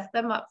do is set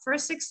them up for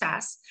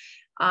success.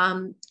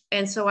 And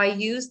so I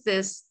use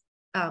this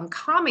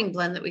calming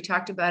blend that we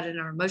talked about in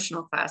our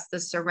emotional class, the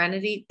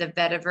Serenity, the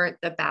Vetiver,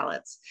 the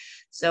Balance.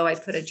 So I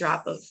put a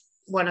drop of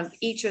one of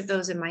each of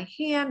those in my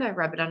hand. I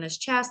rub it on his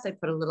chest. I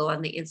put a little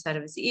on the inside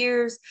of his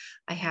ears.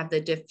 I have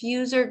the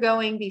diffuser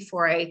going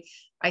before I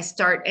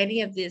start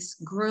any of this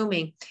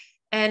grooming.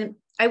 And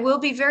I will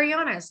be very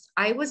honest,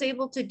 I was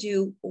able to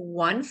do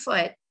 1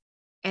 foot,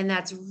 and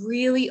that's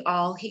really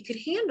all he could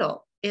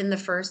handle in the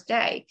first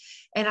day.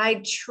 And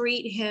I'd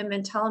treat him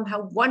and tell him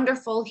how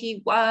wonderful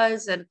he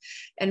was and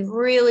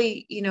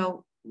really,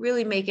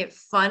 really make it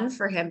fun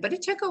for him. But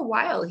it took a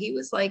while. He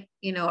was like,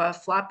 a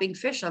flopping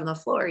fish on the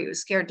floor. He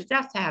was scared to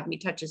death to have me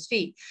touch his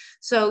feet.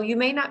 So you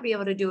may not be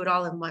able to do it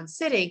all in one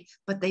sitting,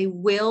 but they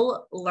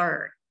will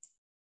learn.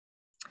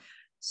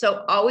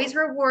 So always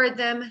reward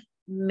them,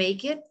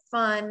 make it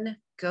fun,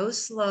 go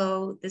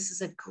slow. This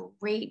is a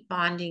great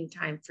bonding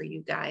time for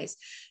you guys.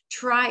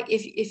 Try,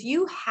 if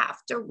you have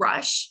to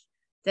rush,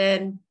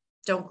 then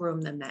don't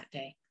groom them that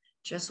day.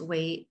 Just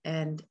wait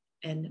and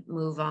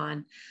move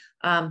on.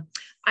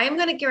 I am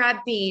going to grab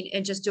Bean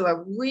and just do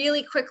a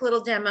really quick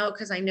little demo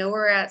because I know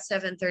we're at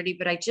 7:30,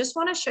 but I just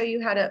want to show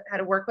you how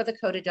to work with a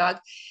coated dog.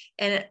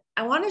 And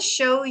I want to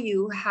show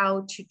you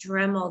how to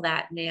Dremel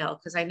that nail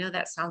because I know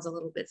that sounds a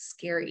little bit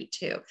scary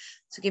too.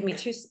 So give me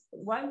 1 second.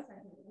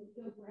 Let's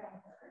go grab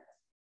her.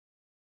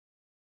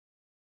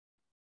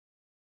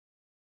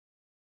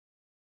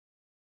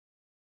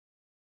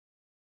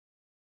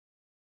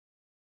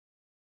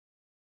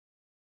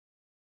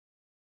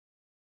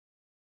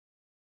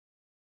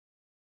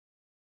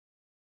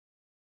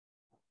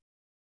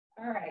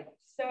 All right,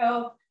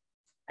 so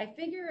I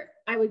figure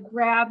I would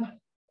grab,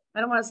 I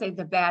don't want to say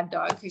the bad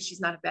dog because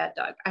she's not a bad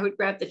dog. I would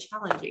grab the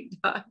challenging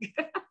dog,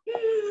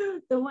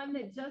 the one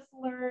that just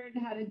learned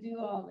how to do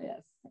all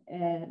this.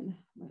 And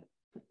I'm going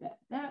to put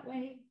that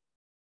way.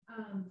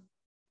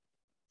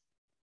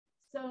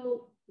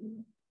 So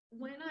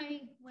when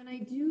I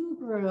do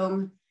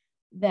groom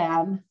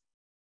them,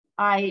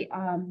 like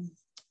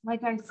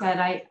I said,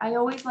 I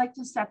always like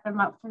to set them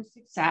up for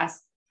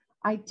success.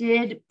 I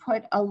did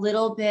put a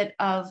little bit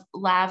of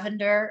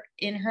lavender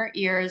in her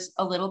ears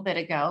a little bit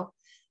ago,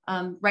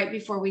 right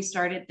before we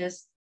started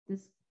this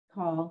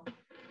call.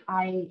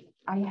 I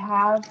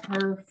have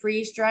her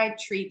freeze-dried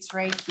treats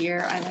right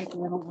here. I like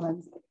little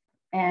ones.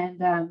 And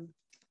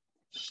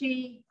if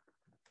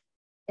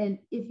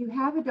you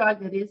have a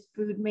dog that is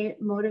food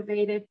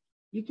motivated,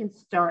 you can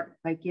start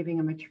by giving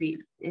them a treat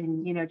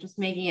and, just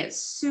making it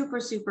super,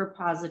 super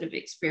positive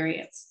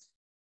experience.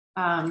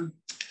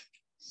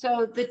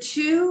 So the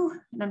two,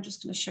 and I'm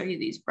just going to show you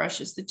these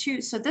brushes,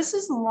 so this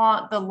is the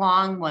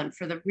long one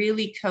for the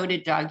really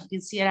coated dog. You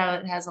can see how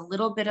it has a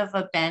little bit of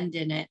a bend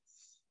in it.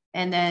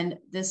 And then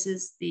this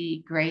is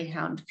the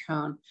greyhound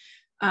cone.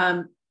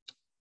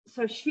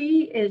 So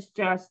she is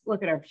just,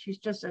 look at her. She's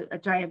just a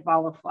giant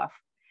ball of fluff.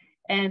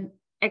 And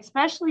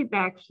especially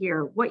back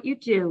here, what you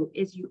do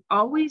is you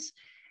always,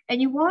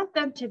 and you want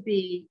them to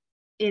be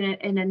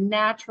in a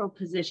natural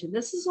position.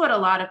 This is what a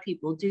lot of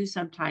people do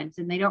sometimes,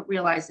 and they don't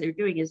realize they're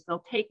doing is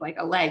they'll take like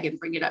a leg and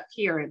bring it up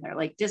here, and they're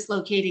like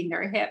dislocating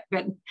their hip,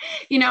 and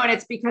and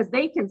it's because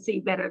they can see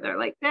better. They're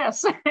like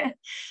this.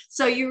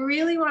 So you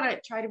really want to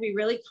try to be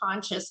really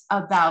conscious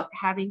about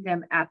having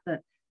them at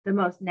the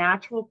most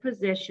natural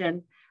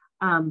position.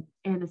 And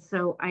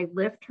so I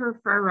lift her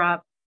fur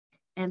up,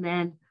 and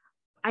then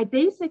I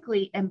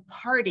basically am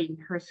parting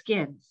her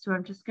skin. So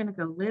I'm just going to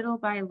go little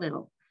by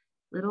little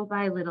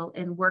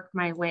and work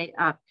my way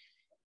up.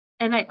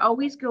 And I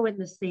always go in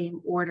the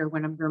same order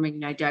when I'm grooming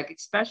my dog,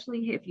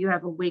 especially if you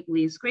have a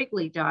wiggly,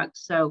 squiggly dog.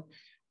 So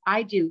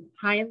I do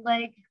hind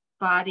leg,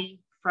 body,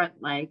 front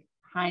leg,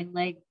 hind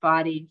leg,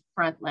 body,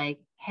 front leg,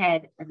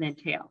 head, and then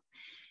tail.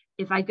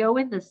 If I go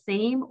in the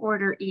same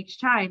order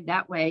each time,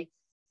 that way,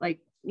 like,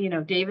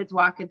 David's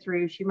walking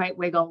through, she might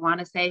wiggle, want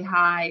to say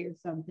hi or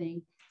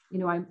something.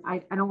 I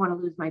don't want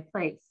to lose my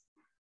place.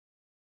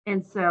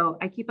 And so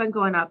I keep on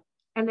going up,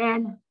 and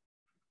then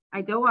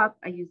I go up,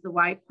 I use the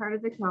wide part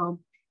of the comb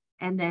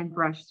and then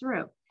brush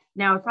through.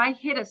 Now, if I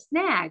hit a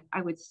snag,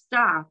 I would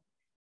stop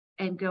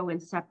and go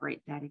and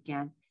separate that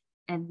again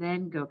and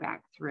then go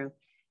back through.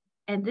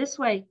 And this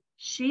way,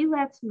 she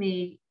lets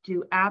me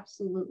do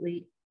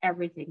absolutely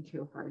everything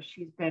to her.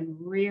 She's been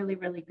really,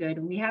 really good.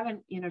 And we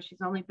haven't,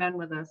 she's only been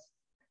with us,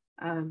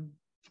 I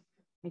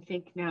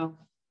think now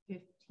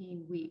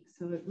 15 weeks.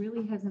 So it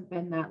really hasn't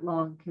been that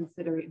long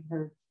considering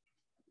her,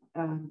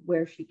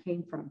 where she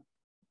came from.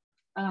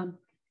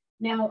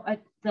 Now,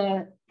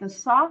 the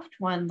soft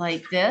one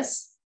like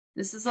this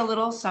is a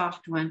little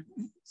soft one.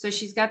 So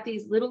she's got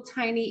these little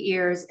tiny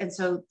ears. And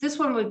so this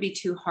one would be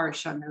too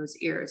harsh on those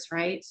ears,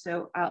 right?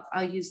 So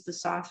I'll use the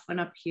soft one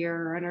up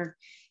here on her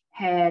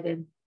head,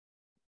 and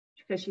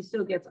because she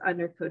still gets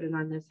undercoated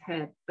on this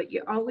head, but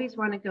you always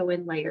want to go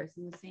in layers.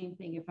 And the same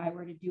thing, if I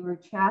were to do her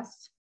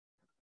chest,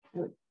 I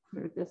would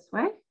put her this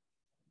way,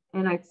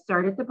 and I'd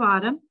start at the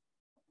bottom.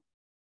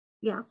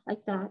 Yeah,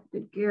 like that.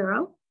 Good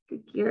girl.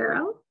 Good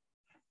girl.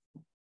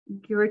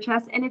 Do her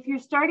chest. And if you're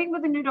starting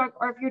with a new dog,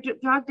 or if your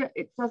dog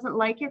doesn't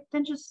like it,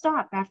 then just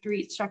stop after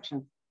each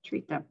section.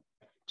 Treat them.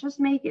 Just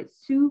make it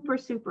super,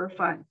 super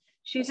fun.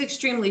 She's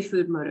extremely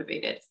food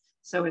motivated,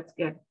 so it's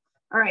good.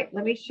 All right,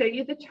 let me show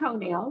you the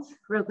toenails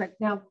real quick.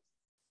 Now,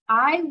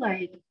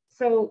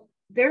 so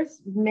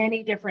there's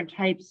many different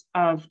types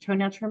of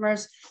toenail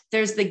trimmers.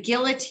 There's the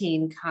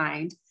guillotine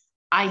kind.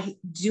 I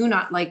do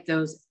not like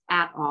those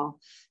at all.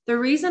 The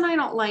reason I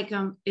don't like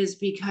them is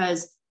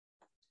because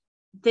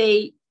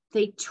they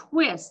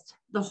twist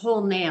the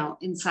whole nail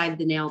inside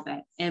the nail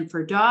bed. And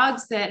for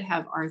dogs that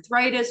have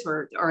arthritis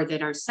or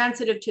that are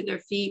sensitive to their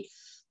feet,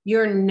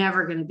 you're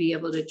never going to be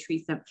able to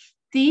treat them.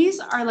 These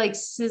are like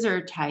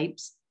scissor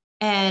types,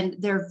 and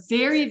they're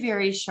very,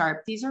 very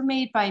sharp. These are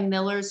made by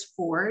Miller's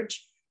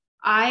Forge.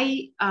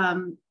 I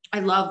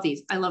love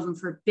these. I love them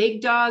for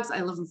big dogs.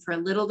 I love them for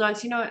little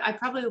dogs. You know what? I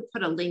probably will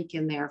put a link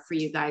in there for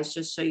you guys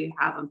just so you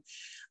have them.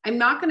 I'm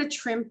not going to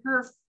trim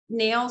her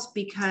nails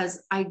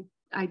because I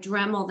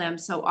Dremel them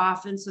so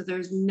often, so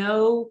there's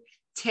no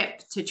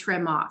tip to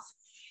trim off.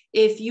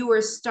 If you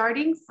were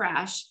starting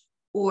fresh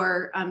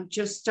or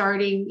just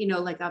starting, you know,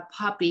 like a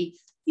puppy,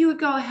 you would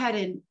go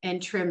ahead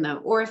and trim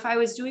them. Or if I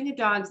was doing a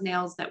dog's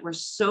nails that were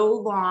so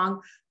long,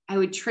 I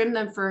would trim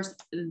them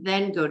first,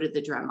 then go to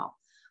the Dremel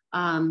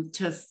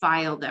to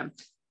file them.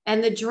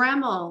 And the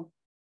Dremel,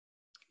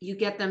 you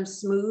get them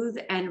smooth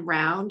and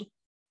round.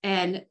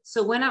 And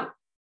so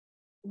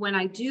when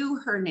I do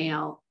her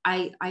nail,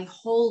 I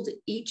hold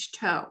each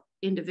toe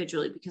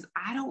individually because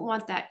I don't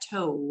want that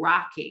toe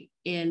rocking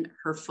in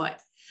her foot.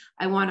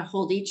 I want to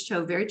hold each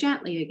toe very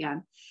gently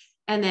again.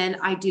 And then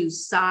I do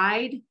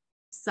side,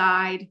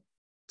 side,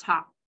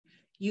 top.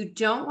 You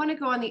don't want to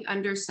go on the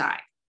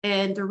underside.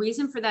 And the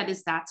reason for that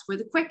is that's where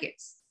the quick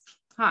is.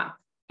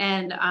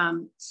 And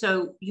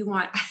so you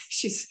want,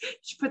 she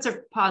puts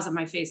her paws on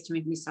my face to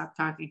make me stop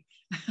talking.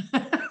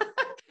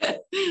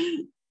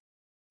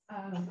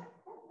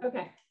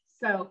 Okay,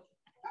 so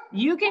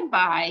you can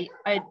buy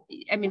I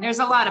mean, there's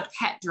a lot of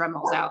pet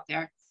Dremels out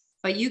there,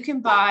 but you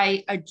can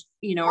buy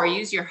or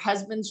use your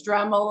husband's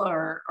Dremel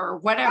or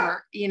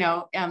whatever, you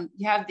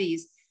have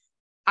these.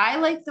 I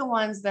like the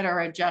ones that are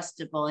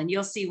adjustable, and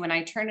you'll see when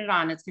I turn it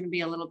on, it's going to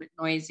be a little bit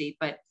noisy,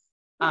 but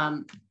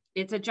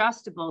it's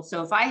adjustable.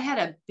 So if I had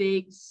a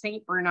big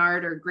Saint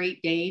Bernard or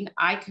Great Dane,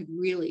 I could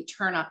really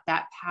turn up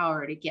that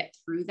power to get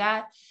through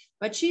that.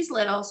 But she's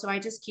little, so I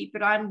just keep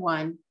it on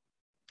one.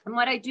 And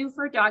what I do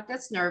for a dog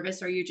that's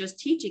nervous or you're just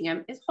teaching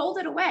him is hold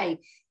it away,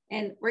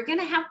 and we're going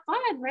to have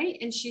fun, right?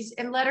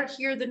 And let her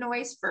hear the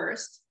noise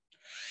first.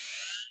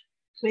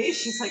 See,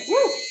 she's like,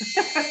 woo.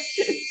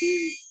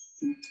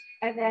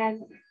 And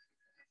then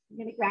I'm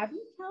going to grab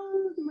your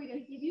toes and we're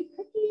going to give you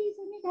cookies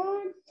when you're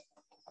done.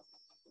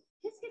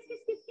 Kiss, kiss, kiss,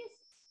 kiss, kiss.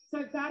 So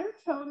I've got her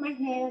toe in my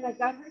hand. I've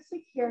got her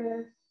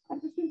secure. I'm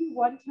just going to do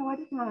one toe at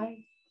a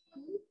time.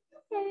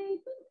 Okay,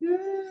 good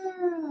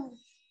girl.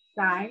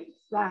 Side,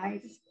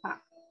 side, top.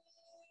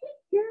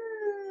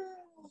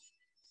 Girl.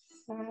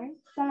 Side,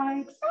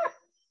 side, up.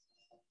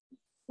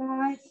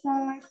 Side,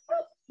 side,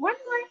 up. One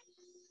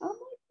more.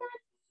 Almost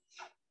done.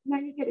 Now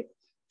you get a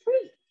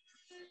treat.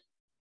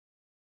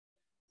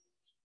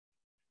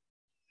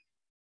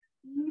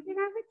 You can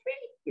have a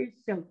treat. You're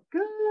so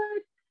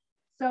good.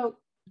 So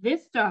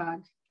this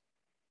dog,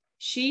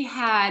 she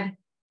had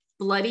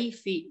bloody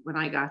feet when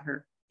I got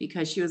her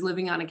because she was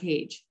living on a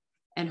cage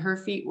and her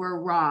feet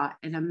were raw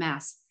and a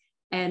mess.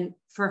 And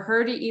for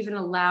her to even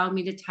allow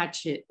me to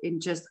touch it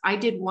and I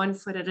did 1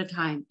 foot at a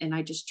time, and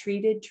I just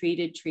treated.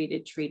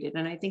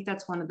 And I think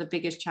that's one of the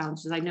biggest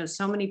challenges. I know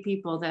so many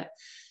people that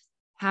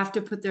have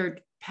to put their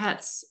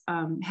pets,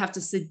 have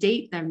to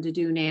sedate them to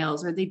do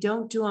nails, or they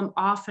don't do them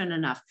often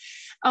enough.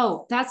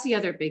 Oh, that's the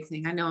other big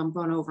thing. I know I'm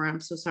going over. I'm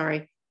so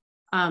sorry.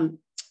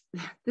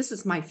 This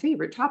is my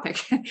favorite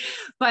topic,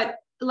 but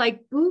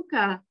like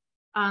Buka,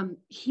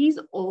 he's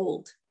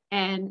old,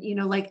 and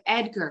like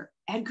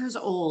Edgar's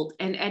old,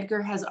 and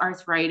Edgar has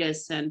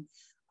arthritis, and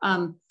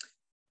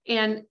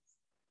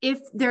if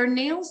their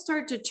nails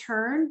start to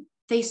turn,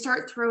 they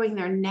start throwing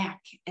their neck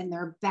and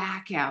their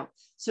back out.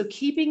 So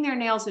keeping their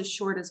nails as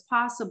short as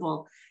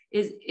possible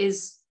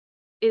is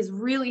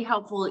really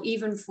helpful,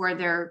 even for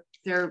their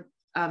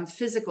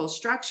physical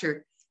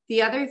structure.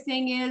 The other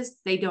thing is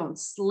they don't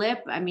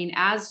slip. I mean,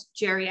 as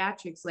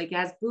geriatrics, like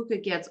as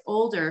Buka gets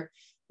older,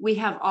 we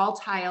have all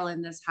tile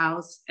in this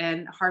house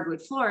and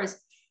hardwood floors.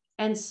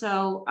 And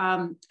so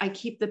I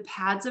keep the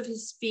pads of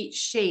his feet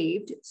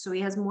shaved so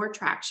he has more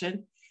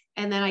traction.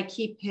 And then I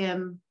keep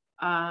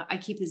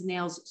his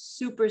nails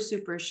super,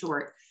 super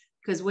short.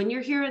 Because when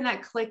you're hearing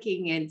that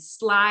clicking and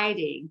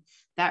sliding,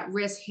 that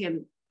risks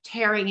him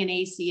tearing an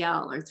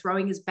ACL or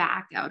throwing his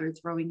back out or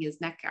throwing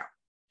his neck out.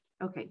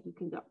 Okay, you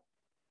can go.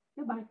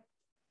 Goodbye.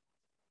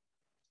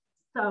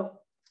 So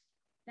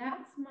those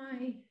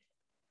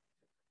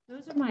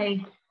are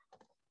my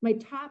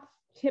top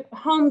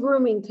home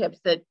grooming tips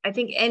that I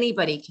think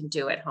anybody can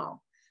do at home.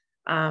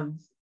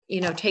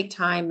 Take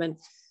time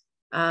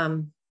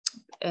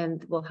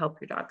and will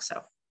help your dog.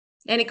 So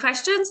any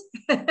questions?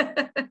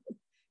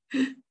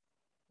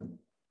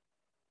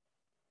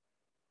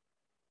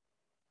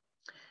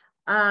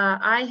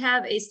 I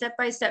have a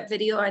step-by-step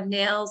video on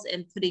nails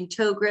and putting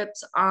toe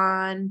grips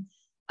on.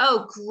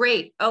 Oh,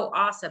 great. Oh,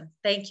 awesome.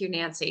 Thank you,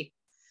 Nancy.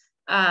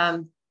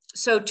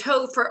 So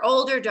toe for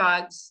older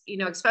dogs,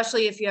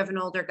 especially if you have an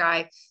older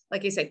guy,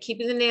 like I said,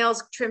 keeping the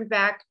nails trimmed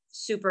back,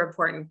 super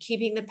important.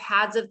 Keeping the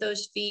pads of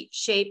those feet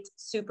shaped,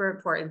 super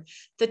important.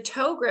 The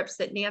toe grips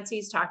that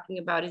Nancy's talking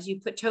about is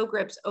you put toe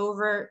grips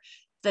over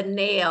the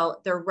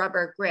nail, they're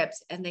rubber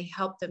grips, and they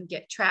help them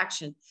get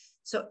traction.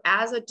 So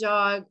as a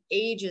dog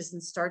ages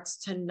and starts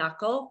to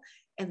knuckle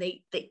and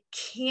they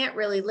can't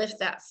really lift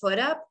that foot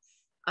up,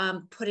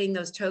 putting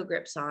those toe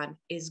grips on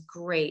is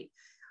great.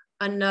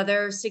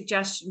 Another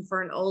suggestion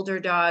for an older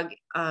dog,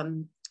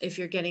 if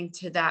you're getting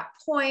to that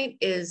point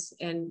is,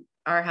 and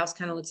our house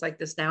kind of looks like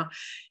this now,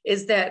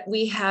 is that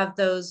we have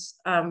those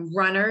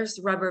runners,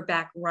 rubber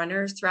back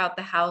runners throughout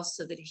the house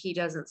so that he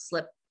doesn't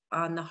slip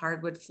on the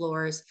hardwood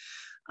floors.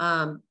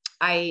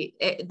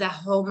 The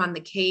home on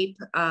the Cape,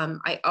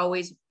 I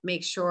always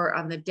make sure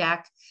on the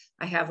deck,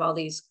 I have all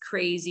these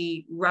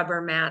crazy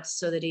rubber mats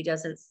so that he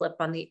doesn't slip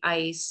on the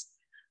ice.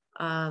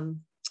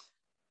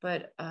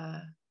 But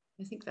I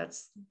think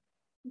that's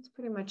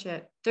pretty much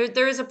it.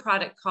 There is a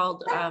product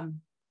called,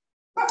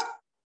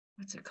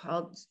 what's it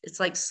called? It's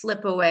like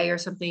Slip Away or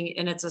something.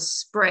 And it's a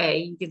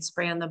spray. You can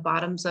spray on the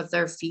bottoms of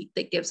their feet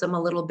that gives them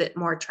a little bit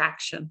more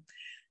traction.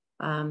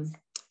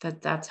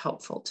 That's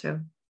helpful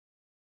too.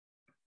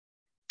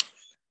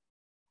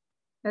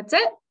 That's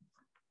it.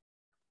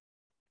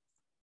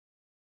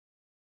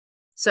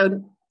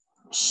 So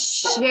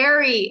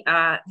Sherry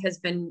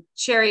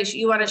Sherry,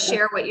 you want to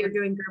share what you're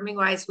doing grooming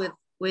wise with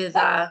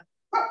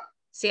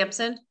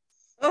Samson?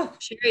 Oh,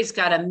 Sherry's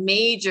got a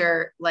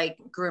major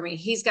grooming.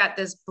 He's got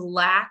this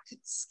black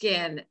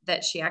skin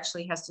that she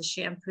actually has to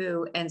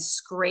shampoo and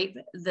scrape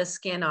the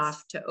skin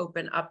off to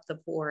open up the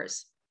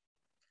pores.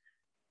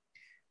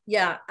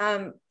 Yeah.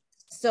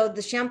 So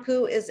the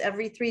shampoo is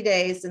every 3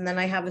 days. And then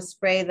I have a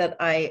spray that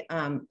I've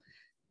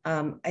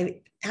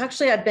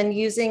been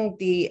using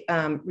the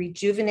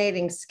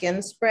rejuvenating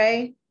skin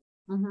spray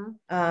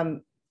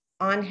on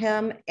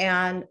him.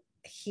 And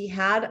he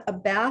had a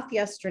bath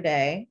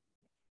yesterday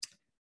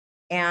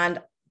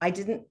and I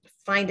didn't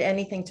find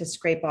anything to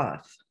scrape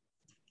off.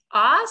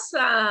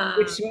 Awesome.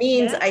 Which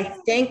means I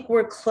think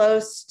we're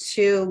close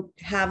to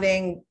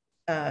having,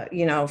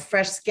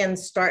 fresh skin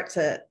start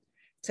to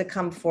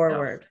come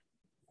forward.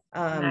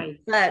 Nice.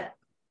 But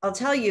I'll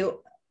tell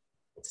you,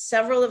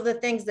 several of the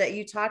things that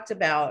you talked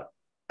about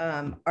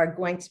are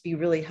going to be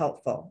really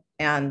helpful.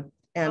 And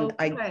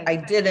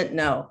I didn't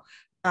know.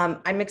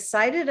 I'm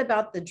excited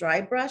about the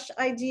dry brush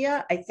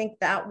idea. I think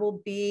that will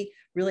be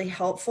really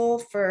helpful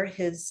for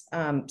his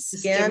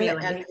skin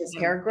and his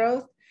hair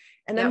growth.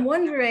 And I'm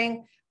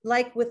wondering,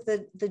 like with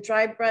the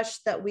dry brush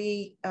that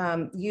we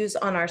use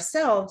on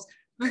ourselves,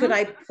 could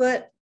I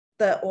put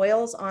the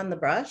oils on the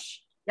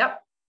brush?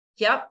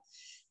 Yep.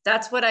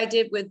 That's what I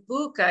did with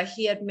Buka.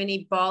 He had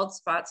many bald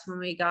spots when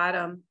we got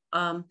him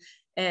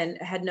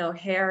and had no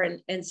hair.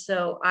 And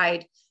so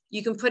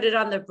you can put it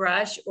on the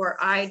brush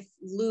or I'd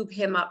lube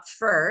him up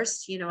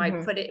first. I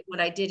put it, what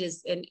I did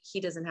is, and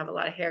he doesn't have a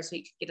lot of hair, so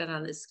you could get it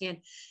on his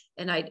skin.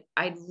 And I'd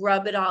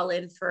rub it all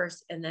in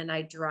first and then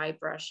I dry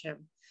brush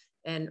him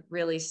and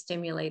really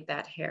stimulate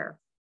that hair.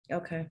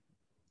 Okay.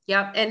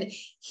 Yep. And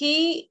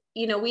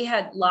we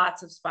had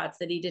lots of spots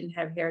that he didn't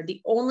have hair.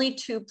 The only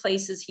 2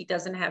 places he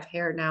doesn't have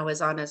hair now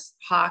is on his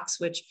hocks,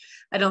 which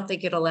I don't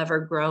think it'll ever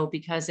grow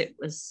because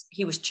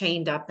he was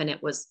chained up and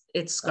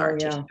it's scar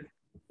tissue.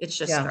 It's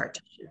just scar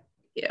tissue.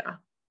 Yeah.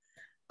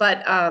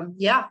 But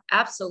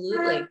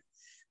absolutely.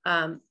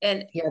 And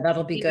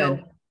that'll be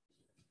good.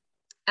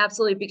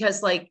 Absolutely.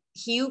 Because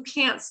you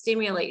can't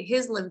stimulate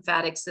his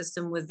lymphatic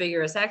system with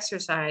vigorous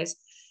exercise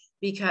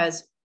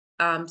because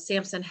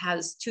Samson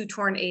has 2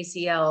 torn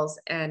ACLs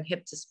and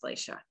hip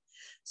dysplasia.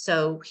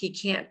 So he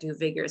can't do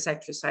vigorous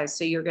exercise.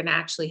 So you're going to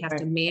actually have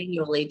to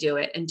manually do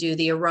it and do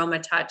the aroma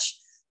touch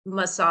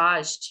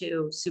massage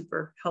too.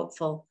 Super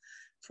helpful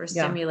for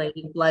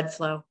stimulating blood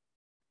flow.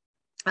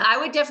 I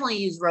would definitely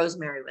use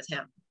rosemary with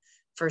him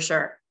for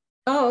sure.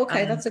 Oh,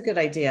 okay. That's a good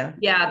idea.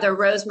 Yeah. The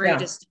rosemary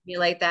to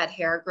stimulate that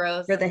hair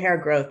growth. For the hair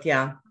growth.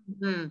 Yeah.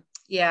 Mm-hmm.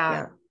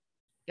 Yeah.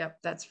 Yep.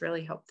 That's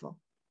really helpful.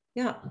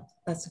 Yeah.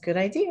 That's a good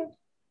idea.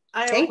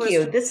 Thank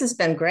you. This has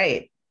been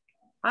great.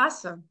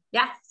 Awesome.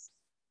 Yes.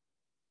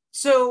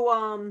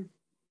 So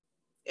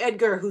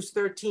Edgar, who's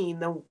 13,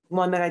 the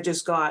one that I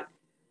just got,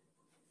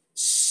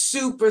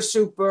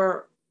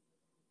 super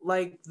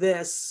like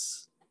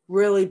this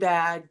really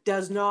bad.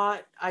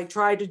 I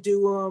tried to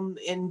do them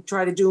and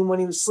try to do them when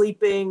he was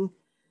sleeping.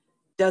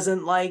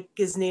 Doesn't like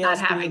his nails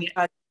being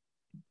cut.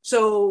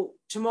 So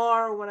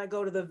tomorrow when I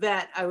go to the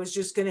vet, I was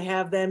just going to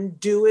have them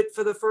do it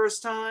for the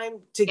first time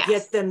to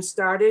get them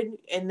started.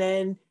 And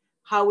then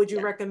how would you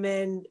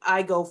recommend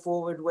I go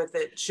forward with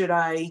it? Should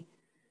I?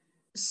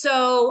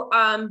 So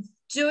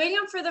doing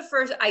them for the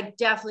first, I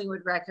definitely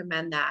would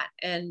recommend that.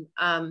 And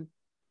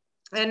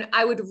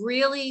I would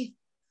really,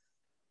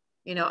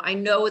 I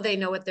know they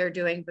know what they're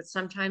doing, but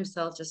sometimes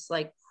they'll just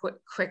like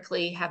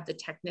quickly have the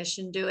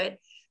technician do it.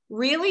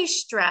 Really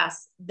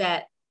stress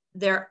that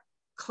they're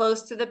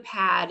close to the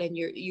pad, and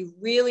you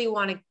really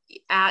want to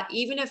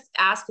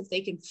ask if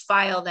they can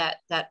file that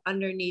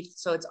underneath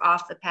so it's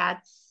off the pad.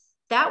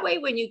 That way,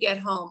 when you get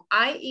home,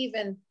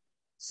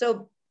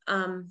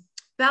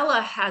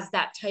 Bella has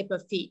that type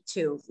of feet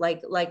too,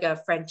 like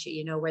a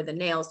Frenchie, where the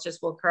nails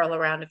just will curl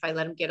around if I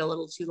let them get a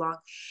little too long.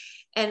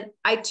 And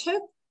I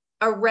took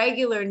a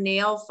regular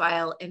nail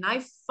file and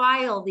I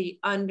file the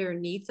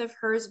underneath of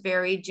hers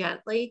very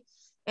gently,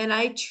 and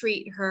I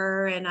treat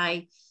her,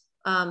 and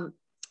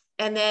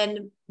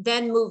and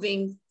then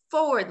moving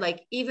forward,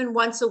 like even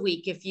once a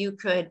week, if you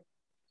could,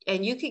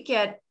 and you could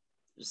get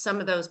some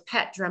of those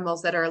pet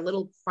Dremels that are a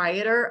little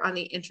quieter on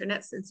the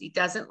internet since he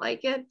doesn't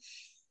like it.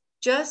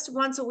 Just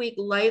once a week,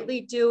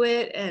 lightly do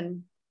it.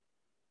 And,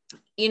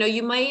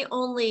 you might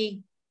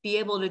only be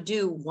able to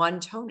do one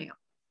toenail.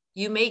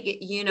 You may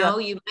get, you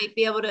might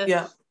be able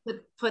to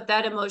put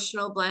that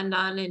emotional blend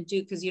on and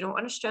do, because you don't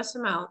want to stress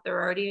them out. They're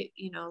already,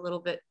 a little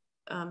bit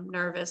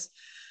nervous.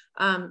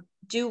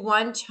 Do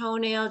one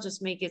toenail,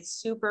 just make it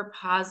super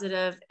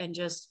positive, and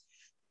just,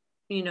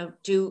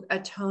 do a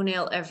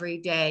toenail every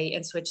day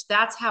and switch.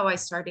 That's how I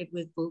started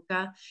with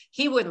Buka.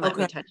 He wouldn't let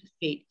me touch his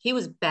feet. He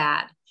was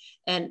bad.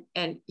 And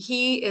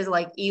he is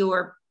like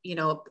Eeyore,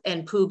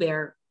 and Pooh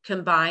Bear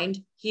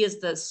combined. He is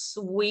the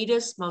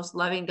sweetest, most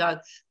loving dog.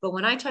 But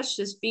when I touched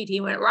his feet,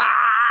 he went, rah!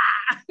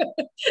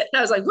 And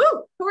I was like,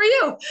 woo, who are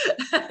you?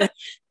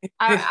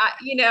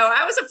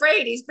 I was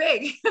afraid. He's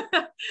big.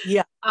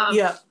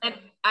 And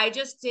I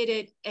just did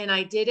it, and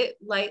I did it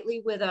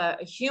lightly with a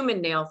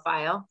human nail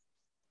file,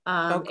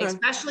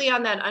 especially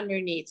on that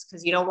underneath,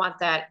 because you don't want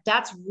that.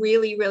 That's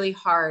really, really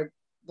hard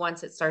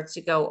once it starts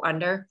to go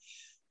under.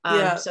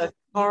 So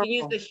you can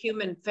use the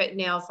human fit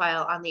nail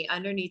file on the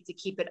underneath to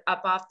keep it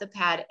up off the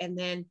pad, and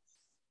then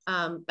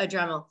a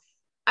Dremel.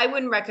 I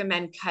wouldn't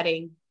recommend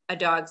cutting a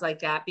dog's like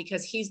that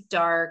because he's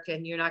dark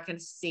and you're not going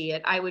to see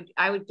it. I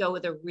would go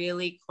with a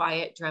really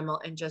quiet Dremel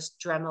and just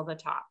Dremel the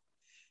top.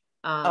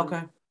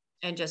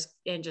 And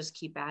just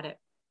keep at it.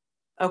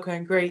 Okay,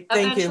 great.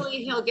 Thank you.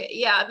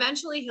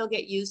 Eventually he'll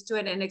get used to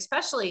it. And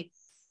especially,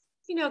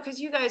 because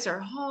you guys are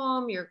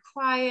home, you're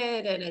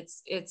quiet, and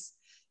it's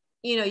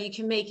you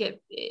can make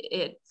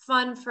it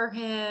fun for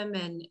him,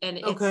 and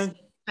it's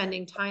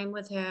spending time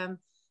with him.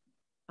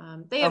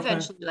 They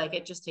eventually like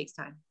it, just takes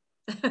time.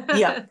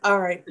 All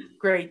right,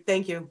 great.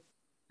 Thank you.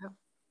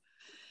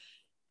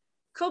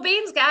 Cool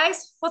beans,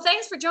 guys. Well,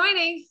 thanks for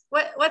joining.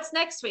 What's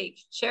next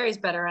week? Sherry's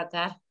better at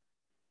that.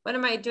 What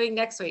am I doing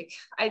next week?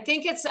 I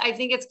think it's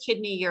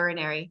kidney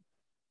urinary.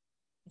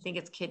 I think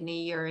it's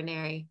kidney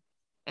urinary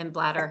and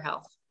bladder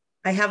health.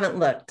 I haven't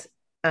looked.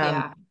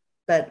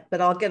 But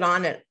I'll get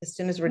on it as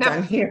soon as we're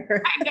done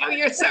here. I know,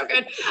 you're so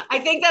good. I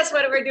think that's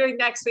what we're doing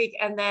next week.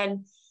 And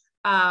then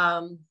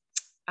I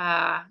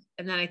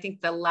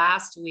think the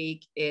last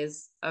week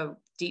is a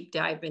deep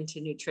dive into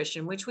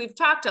nutrition, which we've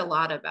talked a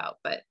lot about,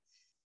 but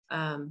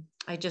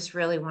I just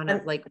really want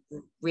to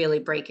really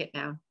break it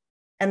now.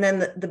 And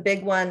then the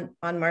big one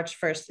on March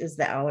 1st is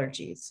the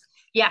allergies.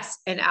 Yes.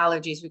 And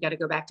allergies. We got to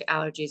go back to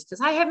allergies because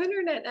I have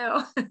internet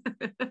now.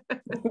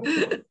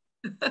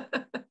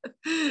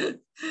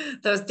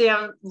 Those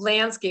damn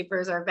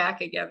landscapers are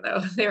back again, though.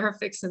 They were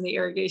fixing the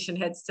irrigation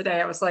heads today.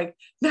 I was like,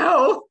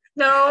 no.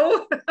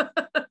 Cool.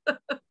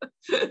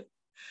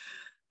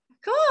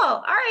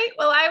 All right.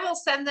 Well, I will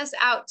send this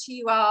out to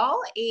you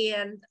all,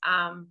 and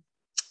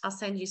I'll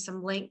send you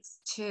some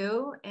links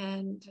too.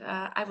 And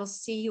I will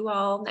see you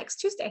all next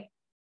Tuesday.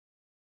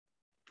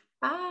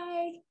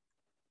 Bye.